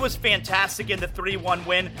 He was fantastic in the 3-1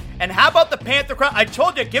 win. And how about the Panther crowd? I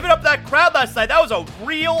told you, give it up to that crowd last night. That was a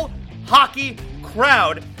real hockey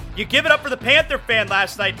crowd. You give it up for the Panther fan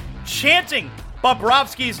last night, chanting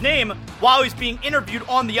Bobrovsky's name while he's being interviewed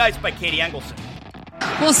on the ice by Katie Engelson.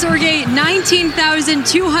 Well, Sergei,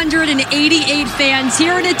 19,288 fans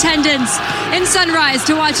here in attendance in Sunrise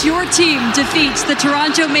to watch your team defeat the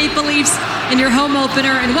Toronto Maple Leafs in your home opener.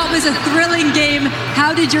 And what was a thrilling game.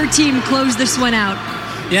 How did your team close this one out?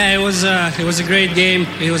 Yeah, it was a great game.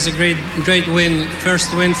 It was a great win.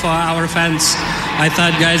 First win for our fans. I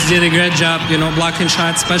thought guys did a great job, blocking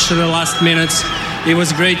shots, especially the last minutes. It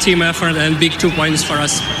was a great team effort and big 2 points for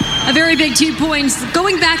us. A very big 2 points.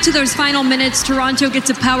 Going back to those final minutes, Toronto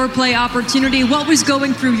gets a power play opportunity. What was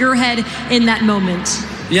going through your head in that moment?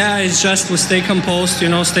 Yeah, it's just we stay composed,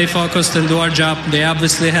 stay focused and do our job. They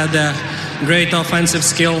obviously had a great offensive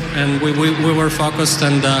skill and we were focused,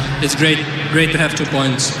 and it's great to have 2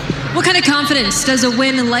 points. What kind of confidence does a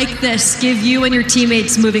win like this give you and your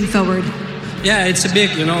teammates moving forward? Yeah, it's a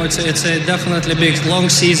big, it's a definitely big, long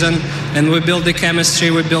season, and we build the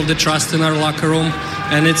chemistry, we build the trust in our locker room,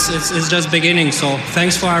 and it's just beginning. So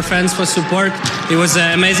thanks for our fans for support. It was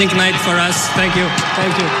an amazing night for us. Thank you.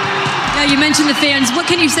 Now you mentioned the fans. What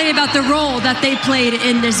can you say about the role that they played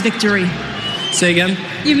in this victory? Say again?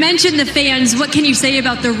 You mentioned the fans. What can you say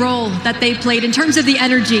about the role that they played in terms of the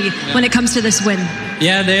energy when it comes to this win?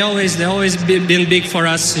 Yeah, they always been big for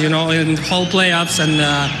us, in whole playoffs, and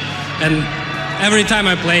every time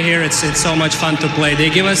I play here, it's so much fun to play. They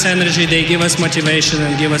give us energy, they give us motivation,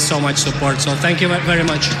 and give us so much support. So thank you very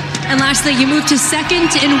much. And lastly, you moved to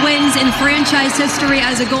second in wins in franchise history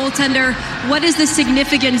as a goaltender. What is the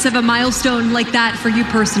significance of a milestone like that for you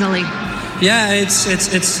personally? Yeah, it's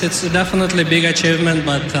definitely a big achievement,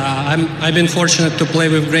 but I've been fortunate to play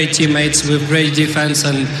with great teammates, with great defense,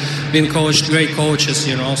 and been coached great coaches,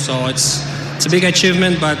 so it's a big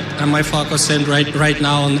achievement, but my focus is right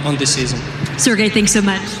now on this season. Sergei, thanks so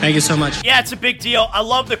much. Thank you so much. Yeah, it's a big deal. I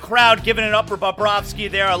love the crowd giving it up for Bobrovsky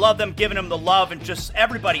there. I love them giving him the love and just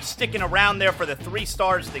everybody sticking around there for the 3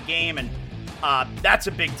 stars of the game, and that's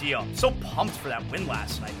a big deal. I'm so pumped for that win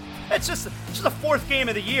last night. It's just the 4th game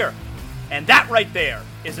of the year. And that right there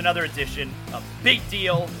is another edition of Big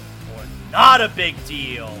Deal or Not a Big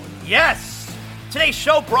Deal. Yes! Today's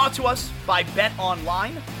show brought to us by Bet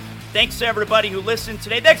Online. Thanks to everybody who listened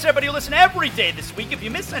today. Thanks to everybody who listened every day this week. If you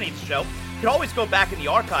missed any of the show, you can always go back in the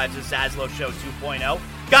archives of Zaslow Show 2.0.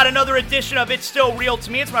 Got another edition of It's Still Real to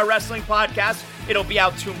Me. It's my wrestling podcast. It'll be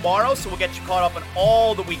out tomorrow, so we'll get you caught up on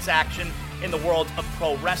all the week's action in the world of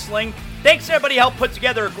pro wrestling. Thanks to everybody who helped put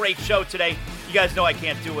together a great show today. You guys know I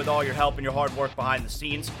can't do it with all your help and your hard work behind the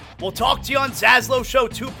scenes. We'll talk to you on Zaslow Show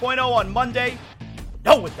 2.0 on Monday. You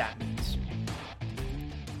know what that means.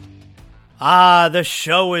 The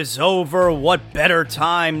show is over. What better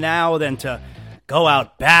time now than to go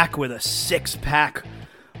out back with a 6-pack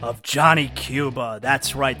of Johnny Cuba.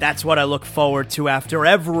 That's right. That's what I look forward to after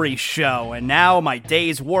every show. And now my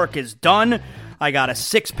day's work is done. I got a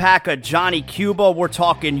 6-pack of Johnny Cuba. We're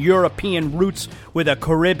talking European roots with a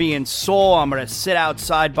Caribbean soul. I'm going to sit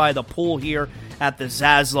outside by the pool here at the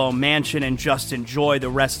Zaslow Mansion and just enjoy the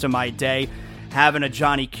rest of my day. Having a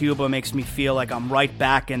Johnny Cuba makes me feel like I'm right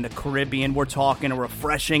back in the Caribbean. We're talking a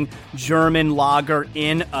refreshing German lager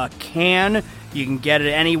in a can. You can get it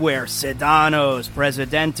anywhere. Sedano's,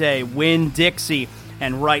 Presidente, Winn-Dixie.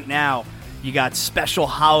 And right now, you got special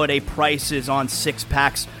holiday prices on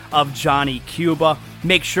 6-packs of Johnny Cuba.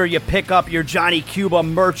 Make sure you pick up your Johnny Cuba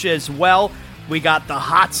merch as well. We got the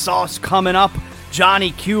hot sauce coming up.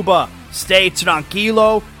 Johnny Cuba, stay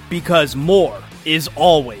tranquilo because more is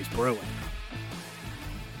always brewing.